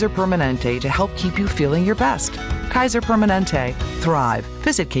Kaiser Permanente to help keep you feeling your best. Kaiser Permanente. Thrive.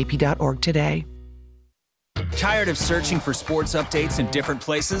 Visit kp.org today. Tired of searching for sports updates in different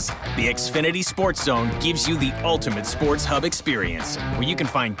places? The Xfinity Sports Zone gives you the ultimate sports hub experience, where you can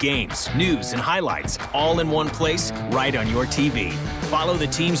find games, news, and highlights all in one place right on your TV. Follow the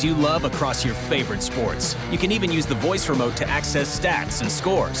teams you love across your favorite sports. You can even use the voice remote to access stats and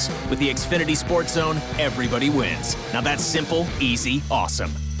scores. With the Xfinity Sports Zone, everybody wins. Now that's simple, easy,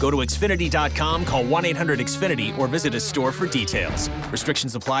 awesome. Go to Xfinity.com, call 1-800-XFINITY, or visit a store for details.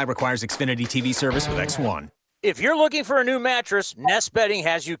 Restrictions apply. Requires Xfinity TV service with X1. If you're looking for a new mattress, Nest Bedding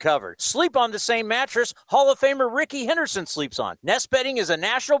has you covered. Sleep on the same mattress Hall of Famer Ricky Henderson sleeps on. Nest Bedding is a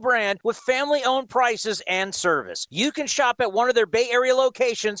national brand with family-owned prices and service. You can shop at one of their Bay Area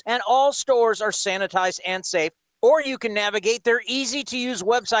locations, and all stores are sanitized and safe. Or you can navigate their easy-to-use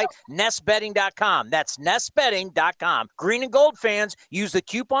website, nestbedding.com. That's nestbedding.com. Green and gold fans, use the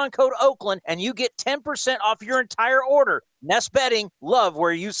coupon code Oakland, and you get 10% off your entire order. Nest Bedding, love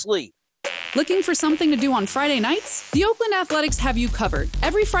where you sleep. Looking for something to do on Friday nights? The Oakland Athletics have you covered.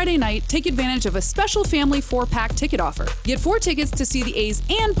 Every Friday night, take advantage of a special family 4-pack ticket offer. Get 4 tickets to see the A's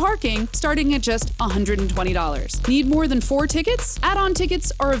and parking, starting at just $120. Need more than 4 tickets? Add-on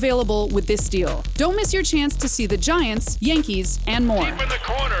tickets are available with this deal. Don't miss your chance to see the Giants, Yankees, and more. Deep in the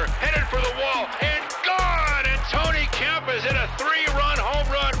corner, headed for the wall, and gone! And Tony Kemp has hit a 3-run home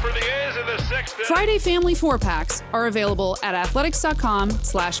run for the A's in the 6th inning. Friday family 4-packs are available at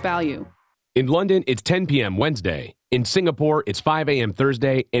athletics.com/value. In London, it's 10 p.m. Wednesday. In Singapore, it's 5 a.m.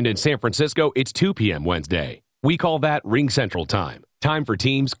 Thursday. And in San Francisco, it's 2 p.m. Wednesday. We call that Ring Central Time. Time for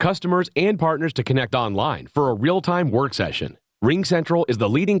teams, customers, and partners to connect online for a real-time work session. Ring Central is the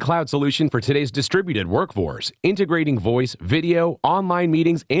leading cloud solution for today's distributed workforce, integrating voice, video, online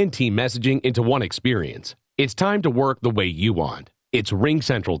meetings, and team messaging into one experience. It's time to work the way you want. It's Ring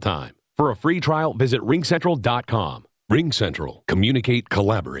Central Time. For a free trial, visit ringcentral.com. Ring Central. Communicate,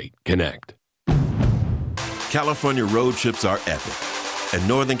 collaborate, connect. California road trips are epic, and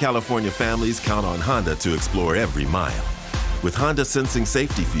Northern California families count on Honda to explore every mile. With Honda sensing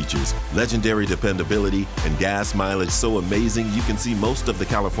safety features, legendary dependability, and gas mileage so amazing you can see most of the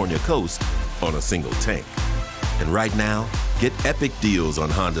California coast on a single tank. And right now, get epic deals on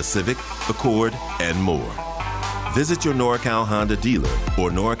Honda Civic, Accord, and more. Visit your NorCal Honda dealer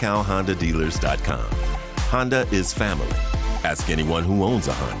or NorCalHondaDealers.com. Honda is family. Ask anyone who owns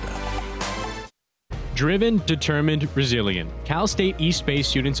a Honda. Driven, determined, resilient. Cal State East Bay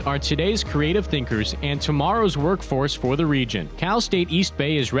students are today's creative thinkers and tomorrow's workforce for the region. Cal State East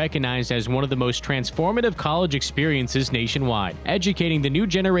Bay is recognized as one of the most transformative college experiences nationwide, educating the new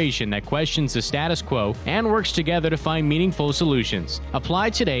generation that questions the status quo and works together to find meaningful solutions.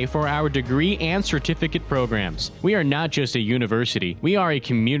 Apply today for our degree and certificate programs. We are not just a university, we are a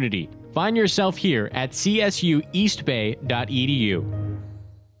community. Find yourself here at csueastbay.edu.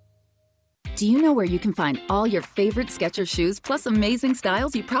 Do you know where you can find all your favorite Skechers shoes plus amazing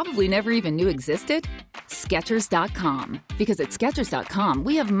styles you probably never even knew existed? Skechers.com. Because at Skechers.com,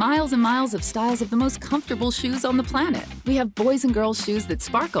 we have miles and miles of styles of the most comfortable shoes on the planet. We have boys and girls shoes that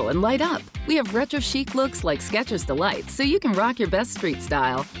sparkle and light up. We have retro chic looks like Skechers Delights, so you can rock your best street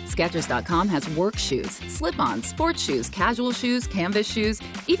style. Skechers.com has work shoes, slip-ons, sports shoes, casual shoes, canvas shoes,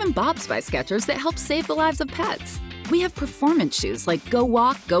 even Bobs by Skechers that help save the lives of pets. We have performance shoes like Go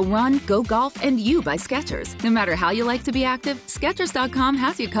Walk, Go Run, Go Golf, and You by Skechers. No matter how you like to be active, Skechers.com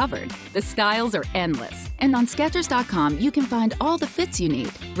has you covered. The styles are endless. And on Skechers.com, you can find all the fits you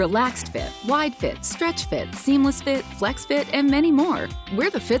need. Relaxed fit, wide fit, stretch fit, seamless fit, flex fit, and many more. We're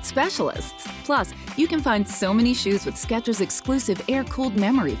the fit specialists. Plus, you can find so many shoes with Skechers' exclusive air-cooled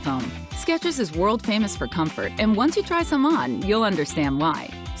memory foam. Skechers is world famous for comfort, and once you try some on, you'll understand why.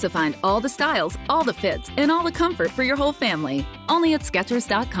 So find all the styles, all the fits, and all the comfort for your whole family. Only at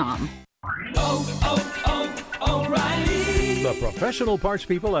Skechers.com. O'Reilly. The professional parts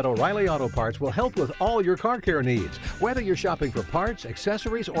people at O'Reilly Auto Parts will help with all your car care needs. Whether you're shopping for parts,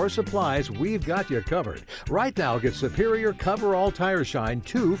 accessories, or supplies, we've got you covered. Right now, get Superior Cover-All Tire Shine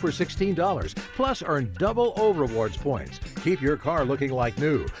 2 for $16. Plus, earn double O-Rewards points. Keep your car looking like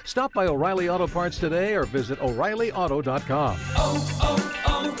new. Stop by O'Reilly Auto Parts today or visit O'ReillyAuto.com.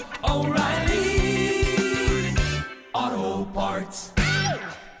 O'Reilly Auto Parts.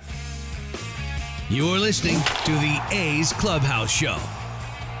 You're listening to the A's Clubhouse Show.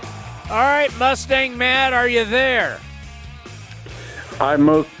 All right, Mustang Matt, are you there? I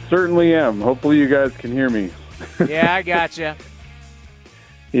most certainly am. Hopefully you guys can hear me. Yeah, I gotcha.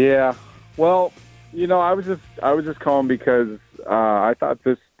 Yeah. Well, you know, I was just calling because I thought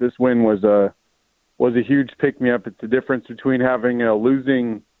this win was a huge pick-me-up. It's the difference between having a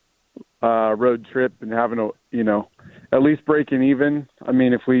losing road trip and having a, you know, at least breaking even. I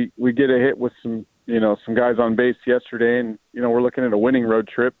mean, if we get a hit with some guys on base yesterday, and you know, we're looking at a winning road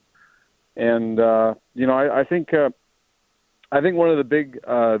trip. And you know, I think one of the big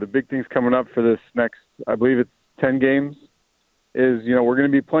things coming up for this next, I believe it's 10 games, is, you know, we're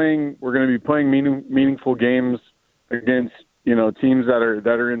going to be playing meaningful games against, you know, teams that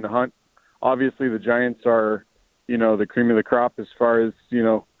are in the hunt. Obviously, the Giants are, you know, the cream of the crop as far as, you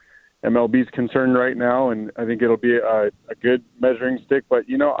know, MLB's concerned right now, and I think it'll be a good measuring stick. But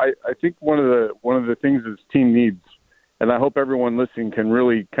I think one of the things this team needs, and I hope everyone listening can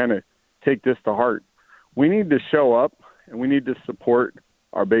really kind of take this to heart. We need to show up and we need to support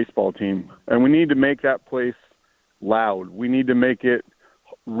our baseball team, and we need to make that place loud. We need to make it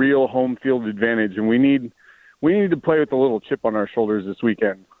real home field advantage, and we need to play with a little chip on our shoulders this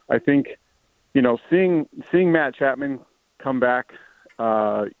weekend. I think, seeing Matt Chapman come back,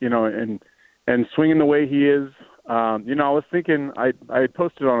 and swinging the way he is, I was thinking I had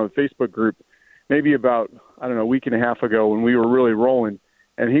posted on a Facebook group maybe about, a week and a half ago when we were really rolling,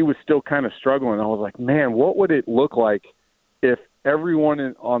 and he was still kind of struggling. I was like, man, what would it look like if everyone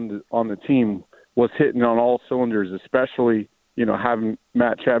on the team was hitting on all cylinders, especially, having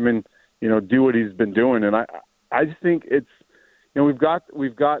Matt Chapman, do what he's been doing. And I just think it's, we've got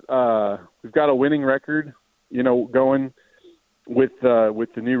a winning record, going with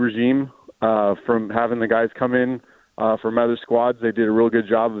the new regime, from having the guys come in from other squads. They did a real good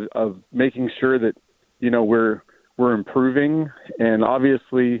job of making sure that, we're improving. And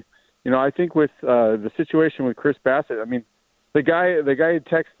obviously, I think with the situation with Chris Bassett, I mean, the guy had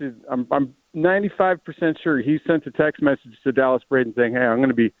texted, I'm 95% sure he sent a text message to Dallas Braden saying, hey, I'm going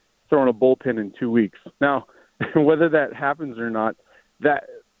to be throwing a bullpen in 2 weeks. Now, whether that happens or not, that,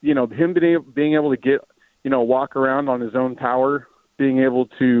 him being able to get, walk around on his own power, being able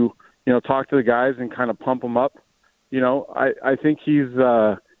to, talk to the guys and kind of pump them up, I think he's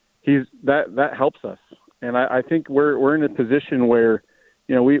that helps us. And I think we're in a position where,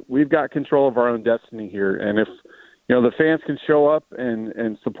 we've got control of our own destiny here. And if, the fans can show up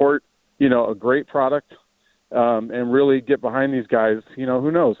and support, a great product, and really get behind these guys,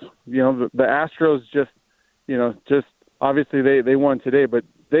 who knows? The Astros just obviously they won today, but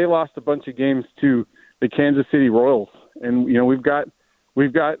they lost a bunch of games to the Kansas City Royals. And,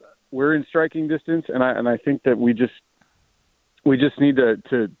 we're in striking distance. And I think that we just need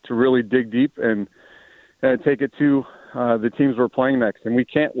to really dig deep and take it to the teams we're playing next. And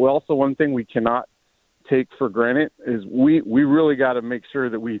one thing we cannot take for granted is we really got to make sure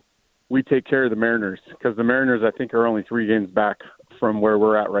that we take care of the Mariners, because the Mariners, I think, are only 3 games back from where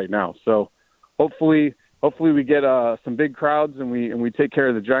we're at right now. So hopefully we get some big crowds and we take care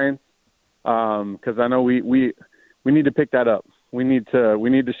of the Giants, because I know we need to pick that up. We need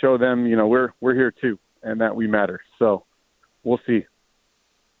to show them, we're here too, and that we matter. So we'll see.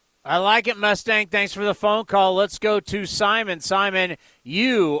 I like it, Mustang. Thanks for the phone call. Let's go to Simon. Simon,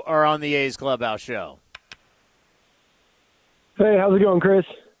 you are on the A's Clubhouse show. Hey, how's it going, Chris?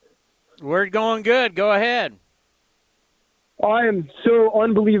 We're going good. Go ahead. I am so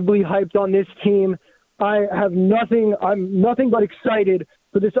unbelievably hyped on this team. I'm nothing but excited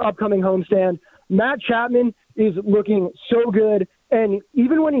for this upcoming homestand. Matt Chapman is looking so good, and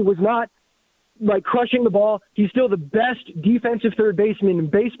even when he was not crushing the ball, he's still the best defensive third baseman in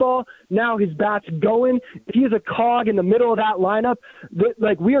baseball. Now his bat's going. If he is a cog in the middle of that lineup,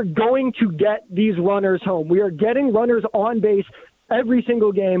 we are going to get these runners home. We are getting runners on base every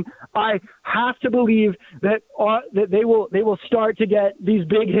single game. I have to believe that they will start to get these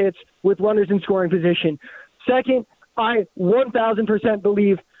big hits with runners in scoring position. Second, I 1,000%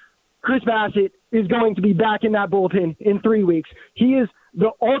 believe Chris Bassett is going to be back in that bullpen in 3 weeks. He is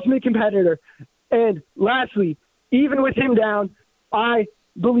the ultimate competitor. And lastly, even with him down, I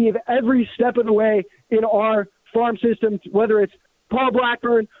believe every step of the way in our farm system, whether it's Paul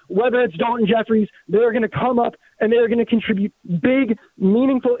Blackburn, whether it's Dalton Jeffries, they're going to come up and they're going to contribute big,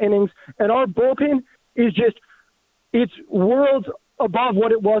 meaningful innings. And our bullpen is it's worlds above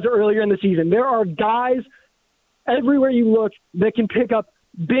what it was earlier in the season. There are guys everywhere you look that can pick up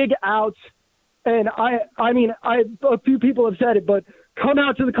big outs. And a few people have said it, but come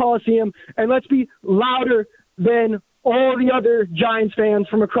out to the Coliseum and let's be louder than all the other Giants fans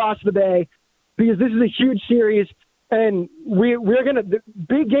from across the bay, because this is a huge series. And we're going to –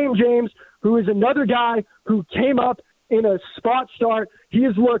 Big Game James, who is another guy who came up in a spot start, he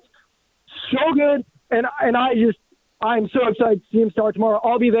has looked so good. And I'm so excited to see him start tomorrow.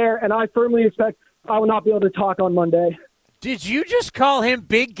 I'll be there, and I firmly expect I will not be able to talk on Monday. Did you just call him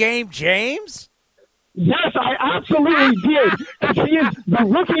Big Game James? Yes, I absolutely did. He is the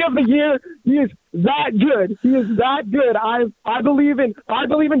Rookie of the Year. He is that good. He is that good. I believe in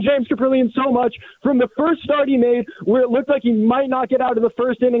James Caprillion so much. From the first start he made, where it looked like he might not get out of the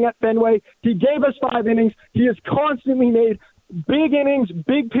first inning at Fenway, he gave us 5 innings. He has constantly made big innings,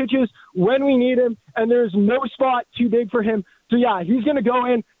 big pitches when we need him, and there's no spot too big for him. So yeah, he's going to go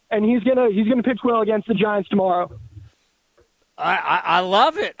in and he's gonna pitch well against the Giants tomorrow. I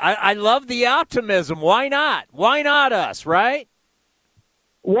love it. I love the optimism. Why not? Why not us, right?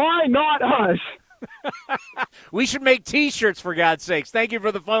 Why not us? We should make T-shirts, for God's sakes. Thank you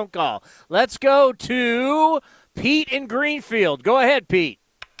for the phone call. Let's go to Pete in Greenfield. Go ahead, Pete.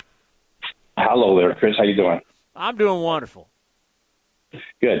 Hello there, Chris. How you doing? I'm doing wonderful.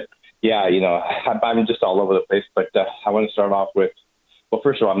 Good. Yeah, I'm just all over the place, but I want to start off with, well,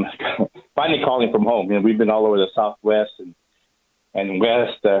 first of all, I'm finally calling from home. We've been all over the Southwest and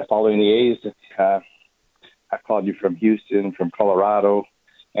West following the A's. I called you from Houston, from Colorado,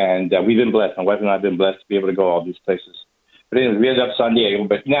 and we've been blessed. My wife and I have been blessed to be able to go all these places. But anyways, we ended up San Diego.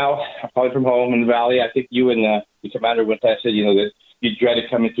 But now I'm calling from home in the Valley. I think you and the commander went past said, that you dreaded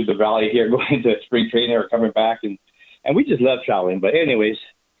coming through the Valley here, going to spring training or coming back, and we just love traveling. But anyways,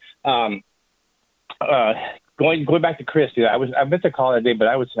 going back to Chris, I meant to call that day, but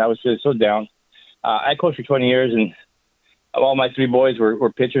I was feeling so down. I coached for 20 years, and all my three boys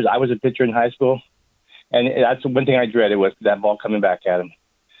were pitchers. I was a pitcher in high school, and that's one thing I dreaded was that ball coming back at them.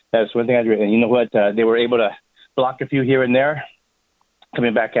 That's one thing I dreaded. And you know what? They were able to block a few here and there,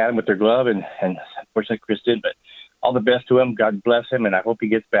 coming back at him with their glove, and unfortunately Chris did. But all the best to him. God bless him, and I hope he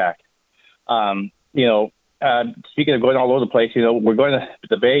gets back. Speaking of going all over the place, we're going to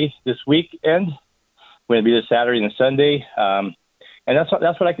the Bay this weekend. We're going to be this Saturday and Sunday, and that's what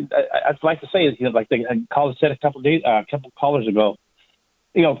I'd like to say is like the caller said a couple callers ago.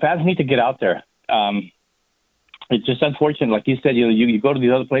 Fans need to get out there. It's just unfortunate, like you said. You go to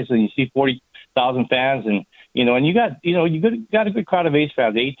these other places and you see 40,000 fans, and and you got a good crowd of A's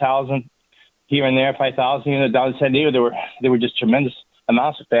fans, 8,000 here and there, 5,000. Down in San Diego, there were just tremendous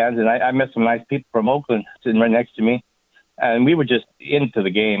amounts of fans, and I met some nice people from Oakland sitting right next to me, and we were just into the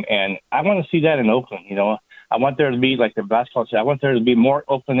game. And I want to see that in Oakland. I want there to be, like the basketball said, I want there to be more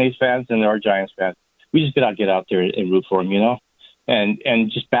Oakland A's fans than there are Giants fans. We just got out there and root for them,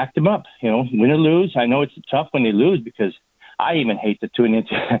 and just back them up, win or lose. I know it's tough when they lose because I even hate to tune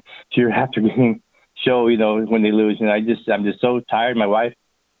into to your after game show, when they lose. And I'm just so tired. My wife,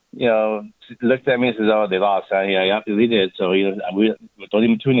 looked at me and says, "Oh, they lost." Yeah, they did. So we don't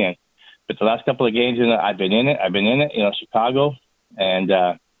even tune in. But the last couple of games, I've been in it. Chicago, and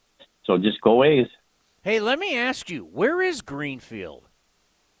so just go A's. Hey, let me ask you, where is Greenfield?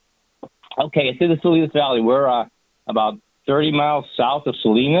 Okay, it's in the Salinas Valley. We're about 30 miles south of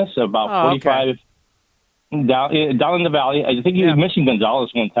Salinas, about 45 down in the valley. I think you mentioned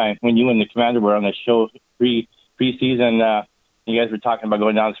Gonzalez one time when you and the commander were on the show preseason. You guys were talking about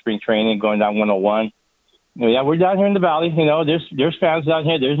going down to spring training, going down 101. Yeah, we're down here in the valley. There's fans down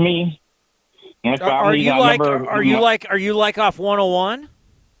here. There's me. My family. Are you like off 101?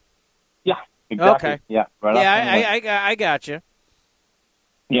 Yeah, exactly. Okay. Yeah, right. Yeah, I got you.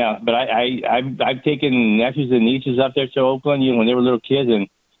 Yeah, but I've taken nephews and nieces up there to Oakland, when they were little kids,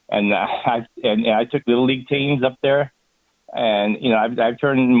 and I took little league teams up there, and I've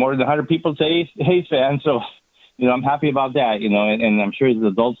turned more than 100 people to A's fans. So I'm happy about that. And I'm sure the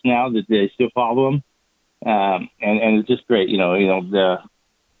adults now that they still follow them, and it's just great. The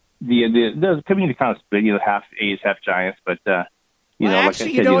community kind of split. Half A's, half Giants, but actually, like I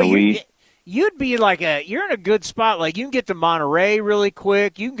said, you'd be you're in a good spot. Like you can get to Monterey really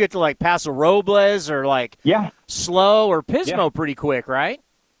quick. You can get to like Paso Robles or Slow or Pismo pretty quick, right?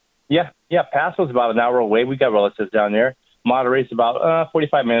 Yeah. Paso's about an hour away. We got relatives down there. Monterey's about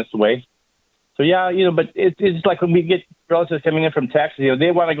 45 minutes away. So but it's like when we get relatives coming in from Texas,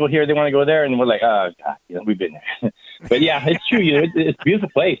 they want to go here, they want to go there, and we're like, God, we've been there. But yeah, it's true. It's a beautiful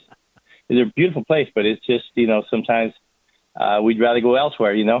place. It's a beautiful place, but it's just sometimes we'd rather go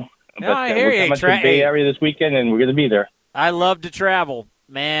elsewhere. But I hear we're coming to the Bay Area this weekend, and we're going to be there. I love to travel,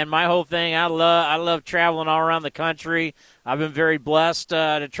 man. My whole thing, I love traveling all around the country. I've been very blessed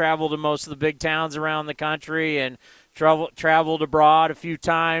to travel to most of the big towns around the country and traveled abroad a few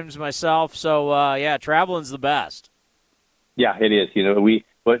times myself. So traveling's the best. Yeah, it is.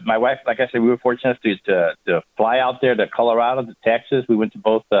 But my wife, like I said, we were fortunate to fly out there to Colorado, to Texas. We went to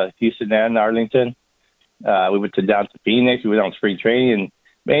both Houston and Arlington. We went down to Phoenix. We went on spring training.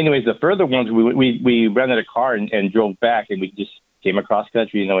 But anyways, the further ones, we rented a car and drove back, and we just came across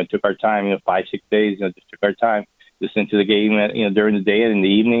country, and took our time, 5-6 days, just took our time, listened to the game, during the day and in the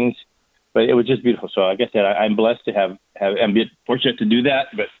evenings. But it was just beautiful. So like I said, I'm blessed to have I'm fortunate to do that.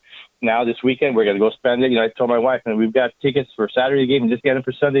 But now this weekend, we're going to go spend it. I told my wife, and we've got tickets for Saturday game and just get them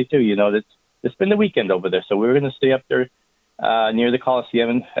for Sunday too. To spend the weekend over there. So we're going to stay up there near the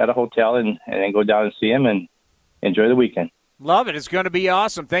Coliseum at a hotel and then go down and see him and enjoy the weekend. Love it. It's going to be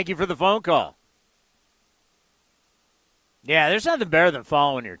awesome. Thank you for the phone call. Yeah, there's nothing better than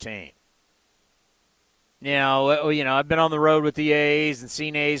following your team. I've been on the road with the A's and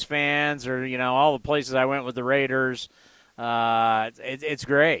seen A's fans, or all the places I went with the Raiders. It's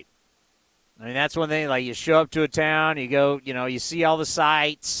great. I mean, that's one thing. Like, you show up to a town, you go, you see all the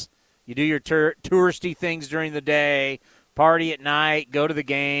sights, you do your touristy things during the day, party at night, go to the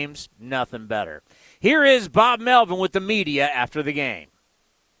games. Nothing better. Here is Bob Melvin with the media after the game.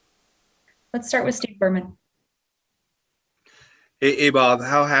 Let's start with Steve Berman. Hey, Bob,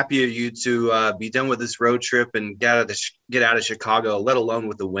 how happy are you to be done with this road trip and get out of Chicago, let alone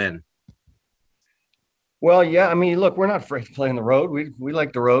with the win? Well, yeah, I mean, look, we're not afraid to play on the road. We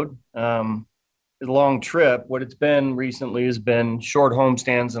like the road. It's a long trip. What it's been recently has been short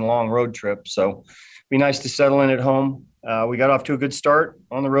homestands and long road trips. So it'd be nice to settle in at home. We got off to a good start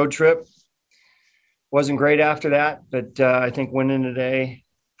on the road trip. Wasn't great after that, but I think winning today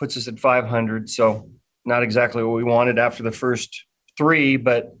puts us at 500. So not exactly what we wanted after the first 3,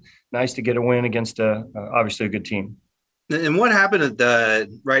 but nice to get a win against obviously a good team. And what happened at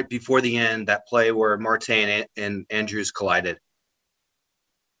right before the end, that play where Marte and Andrews collided?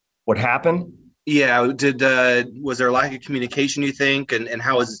 What happened? Yeah, was there a lack of communication, you think? And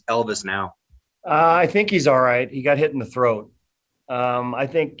how is Elvis now? I think he's all right. He got hit in the throat. I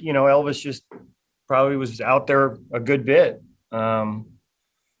think, Elvis just probably was out there a good bit, trying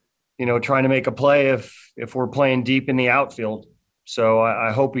to make a play if we're playing deep in the outfield. So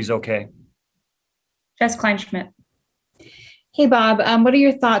I hope he's okay. Jess Kleinschmidt. Hey, Bob, what are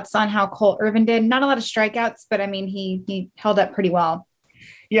your thoughts on how Cole Irvin did? Not a lot of strikeouts, but, I mean, he held up pretty well.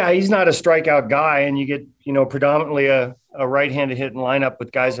 Yeah, he's not a strikeout guy, and you get, predominantly a right-handed hitting lineup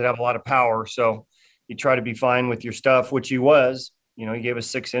with guys that have a lot of power. So you try to be fine with your stuff, which he was. He gave us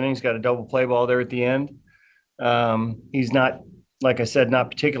 6 innings, got a double play ball there at the end. He's not, like I said, not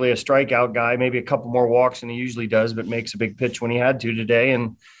particularly a strikeout guy, maybe a couple more walks than he usually does, but makes a big pitch when he had to today.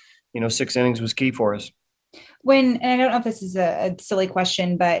 And, 6 innings was key for us. And I don't know if this is a silly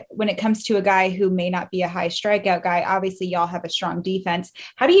question, but when it comes to a guy who may not be a high strikeout guy, obviously y'all have a strong defense.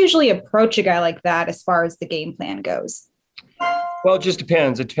 How do you usually approach a guy like that as far as the game plan goes? Well, it just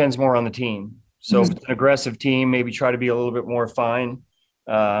depends. It depends more on the team. So if it's an aggressive team, maybe try to be a little bit more fine.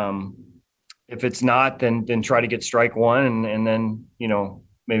 If it's not, then try to get strike one and then,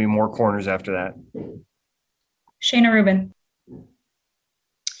 maybe more corners after that. Shayna Rubin.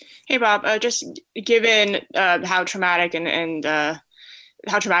 Hey, Bob, just given how traumatic and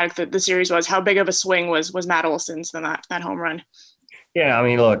how traumatic the series was, how big of a swing was Matt Olson's than that home run? Yeah, I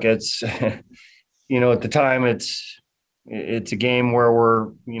mean, look, it's, at the time it's a game where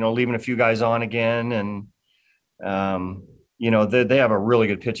we're, leaving a few guys on again. And, they have a really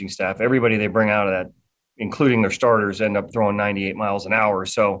good pitching staff. Everybody they bring out of that, including their starters, end up throwing 98 miles an hour.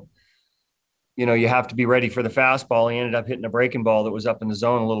 So, you have to be ready for the fastball. He ended up hitting a breaking ball that was up in the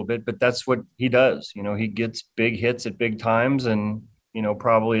zone a little bit, but that's what he does. He gets big hits at big times. And,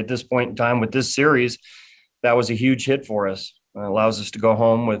 probably at this point in time with this series, that was a huge hit for us. Allows us to go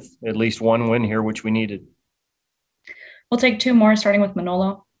home with at least one win here, which we needed. We'll take 2 more, starting with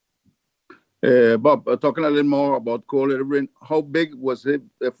Manolo. Bob, talking a little more about Cole Irvin, how big was it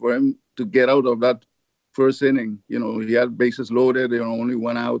for him to get out of that first inning? He had bases loaded, only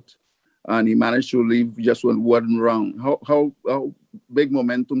 1 out. And he managed to leave just one round. How big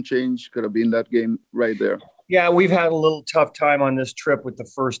momentum change could have been that game right there? Yeah, we've had a little tough time on this trip with the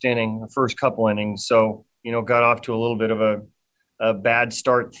first couple innings. So, got off to a little bit of a bad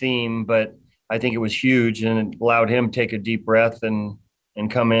start theme, but I think it was huge and it allowed him to take a deep breath and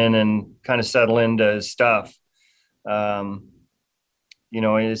come in and kind of settle into his stuff.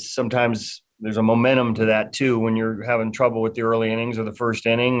 Sometimes there's a momentum to that too when you're having trouble with the early innings or the first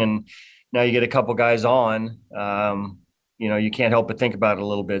inning, and now you get a couple guys on. You can't help but think about it a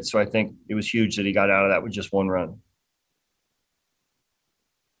little bit. So I think it was huge that he got out of that with just 1 run.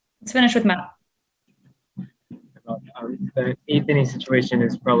 Let's finish with Matt. The 8th inning situation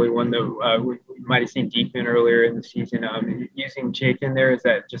is probably one that we might have seen Deekman earlier in the season. Using Chafin there, is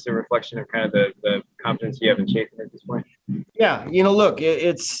that just a reflection of kind of the confidence you have in Chafin at this point? Yeah, look,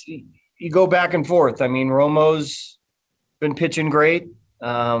 it's you go back and forth. I mean, Romo's been pitching great.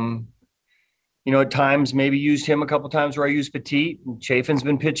 At times maybe used him a couple times where I used Petit. Chafin's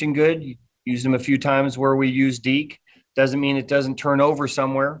been pitching good. Used him a few times where we used Deke. Doesn't mean it doesn't turn over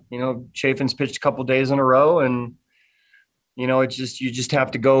somewhere. Chafin's pitched a couple days in a row, and it's just you just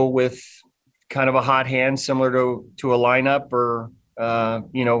have to go with kind of a hot hand similar to a lineup or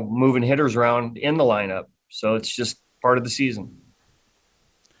moving hitters around in the lineup. So it's just part of the season.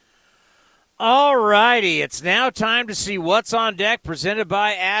 All righty, it's now time to see what's on deck, presented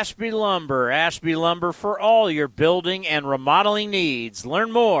by Ashby Lumber. Ashby Lumber for all your building and remodeling needs.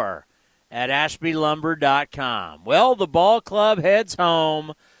 Learn more at ashbylumber.com. Well, the ball club heads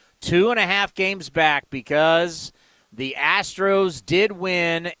home 2.5 games back because The Astros did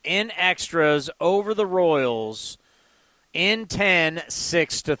win in extras over the Royals in 10,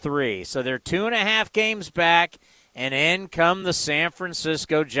 6-3. So they're 2.5 games back, and in come the San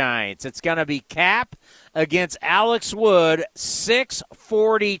Francisco Giants. It's going to be Cap against Alex Wood,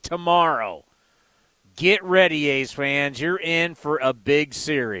 6:40 tomorrow. Get ready, A's fans. You're in for a big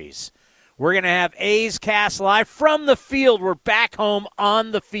series. We're going to have A's Cast Live from the field. We're back home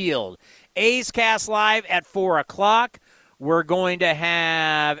on the field. A's Cast Live at 4 o'clock. We're going to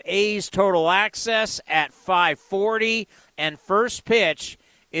have A's Total Access at 5:40, and first pitch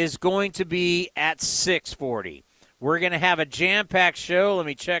is going to be at 6:40. We're going to have a jam-packed show. Let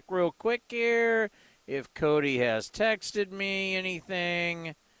me check real quick here if Cody has texted me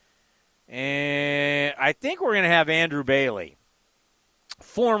anything. And I think we're going to have Andrew Bailey,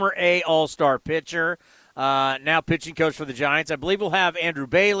 former A All-Star pitcher, now pitching coach for the Giants. I believe we'll have Andrew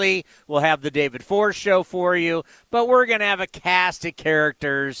Bailey. We'll have the David Force show for you. But we're going to have a cast of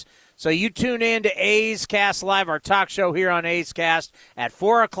characters. So you tune in to A's Cast Live, our talk show here on A's Cast at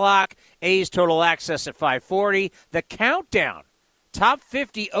 4 o'clock. A's Total Access at 5:40. The countdown. Top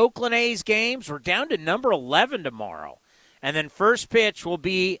 50 Oakland A's games. We're down to number 11 tomorrow. And then first pitch will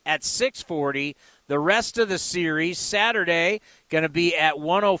be at 6:40. The rest of the series, Saturday, going to be at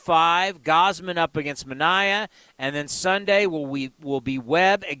 1:05. Gosman up against Minaya. And then Sunday will be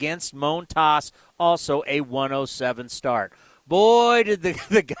Webb against Montas, also a 1:07 start. Boy, did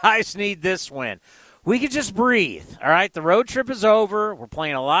the guys need this win. We could just breathe, all right? The road trip is over. We're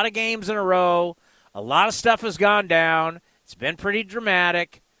playing a lot of games in a row. A lot of stuff has gone down. It's been pretty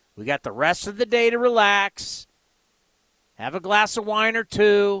dramatic. We got the rest of the day to relax, have a glass of wine or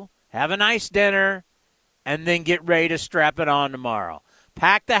two, have a nice dinner, and then get ready to strap it on tomorrow.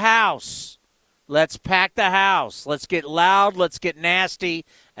 Pack the house. Let's pack the house. Let's get loud, let's get nasty,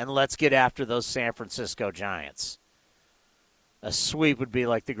 and let's get after those San Francisco Giants. A sweep would be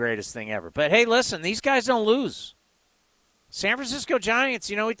like the greatest thing ever. But, hey, listen, these guys don't lose. San Francisco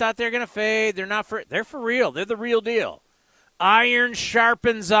Giants, we thought they were going to fade. They're for real. They're the real deal. Iron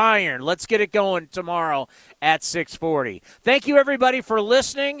sharpens iron. Let's get it going tomorrow at 6:40. Thank you, everybody, for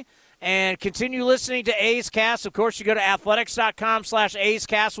listening, and continue listening to A's Cast. Of course, you go to athletics.com/A's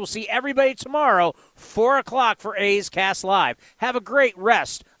Cast. We'll see everybody tomorrow, 4 o'clock for A's Cast Live. Have a great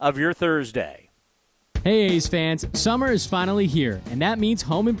rest of your Thursday. Hey A's fans, summer is finally here, and that means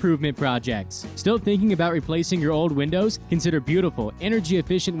home improvement projects. Still thinking about replacing your old windows? Consider beautiful,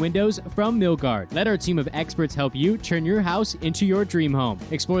 energy-efficient windows from Milgard. Let our team of experts help you turn your house into your dream home.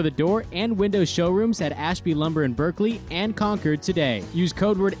 Explore the door and window showrooms at Ashby Lumber in Berkeley and Concord today. Use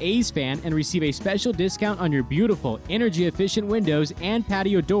code word A'sFan and receive a special discount on your beautiful, energy-efficient windows and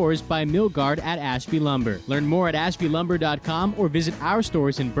patio doors by Milgard at Ashby Lumber. Learn more at ashbylumber.com or visit our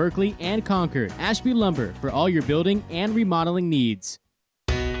stores in Berkeley and Concord. Ashby Lumber, for all your building and remodeling needs.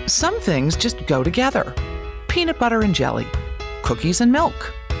 Some things just go together. Peanut butter and jelly, cookies and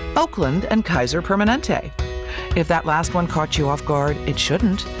milk, Oakland and Kaiser Permanente. If that last one caught you off guard, it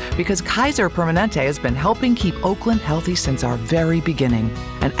shouldn't, because Kaiser Permanente has been helping keep Oakland healthy since our very beginning.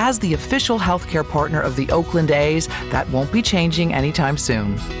 And as the official healthcare partner of the Oakland A's, that won't be changing anytime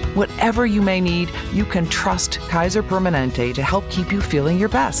soon. Whatever you may need, you can trust Kaiser Permanente to help keep you feeling your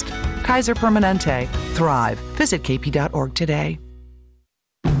best. Kaiser Permanente. Thrive. Visit kp.org today.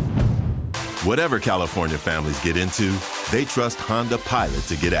 Whatever California families get into, they trust Honda Pilot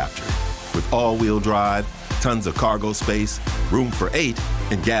to get after it. With all-wheel drive, tons of cargo space, room for 8,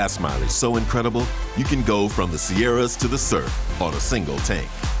 and gas mileage so incredible, you can go from the Sierras to the surf on a single tank.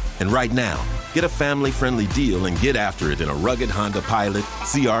 And right now, get a family-friendly deal and get after it in a rugged Honda Pilot,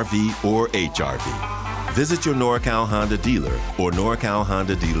 CR-V, or HR-V. Visit your NorCal Honda dealer or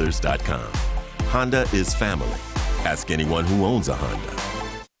NorCalHondaDealers.com. Honda is family. Ask anyone who owns a Honda.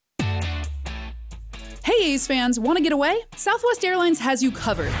 Hey A's fans, want to get away? Southwest Airlines has you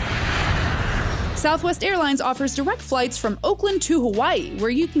covered. Southwest Airlines offers direct flights from Oakland to Hawaii, where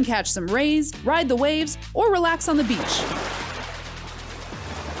you can catch some rays, ride the waves, or relax on the beach.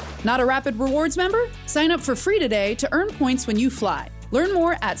 Not a Rapid Rewards member? Sign up for free today to earn points when you fly. Learn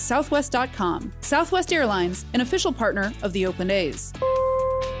more at southwest.com. Southwest Airlines, an official partner of the Oakland A's.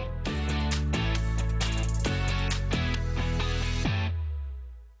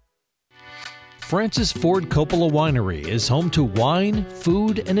 Francis Ford Coppola Winery is home to wine,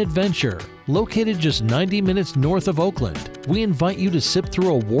 food, and adventure. Located just 90 minutes north of Oakland, we invite you to sip through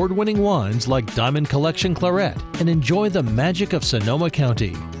award-winning wines like Diamond Collection Claret and enjoy the magic of Sonoma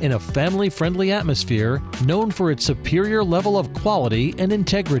County in a family-friendly atmosphere known for its superior level of quality and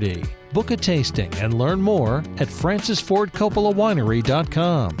integrity. Book a tasting and learn more at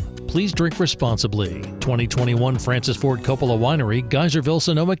francisfordcoppolawinery.com. please drink responsibly. 2021 Francis Ford Coppola Winery, Geyserville,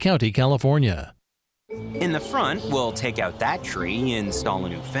 Sonoma County, California. In the front, we'll take out that tree, install a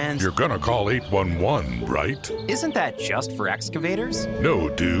new fence. You're gonna call 811, right? Isn't that just for excavators? No,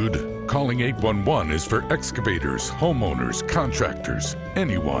 dude. Calling 811 is for excavators, homeowners, contractors,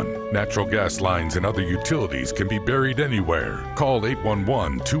 anyone. Natural gas lines and other utilities can be buried anywhere. Call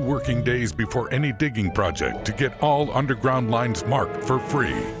 811 2 working days before any digging project to get all underground lines marked for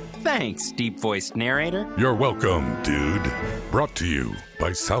free. Thanks, deep-voiced narrator. You're welcome, dude. Brought to you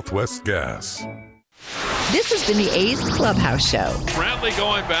by Southwest Gas. This has been the A's Clubhouse Show. Brantley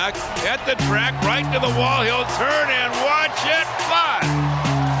going back at the track, right to the wall. He'll turn and watch it fly.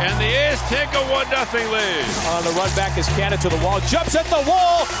 And the A's take a 1-0 lead. On the run back is Cannon to the wall. Jumps at the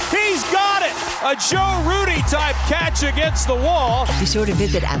wall. He's got it. A Joe Rudy type catch against the wall. Be sure to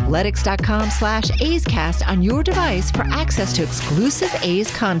visit athletics.com/A'sCast on your device for access to exclusive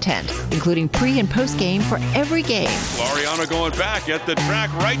A's content, including pre- and post-game for every game. Laureano going back at the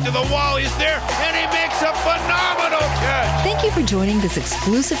track, right to the wall. He's there, and he makes a phenomenal catch. Thank you for joining this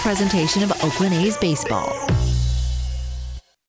exclusive presentation of Oakland A's baseball.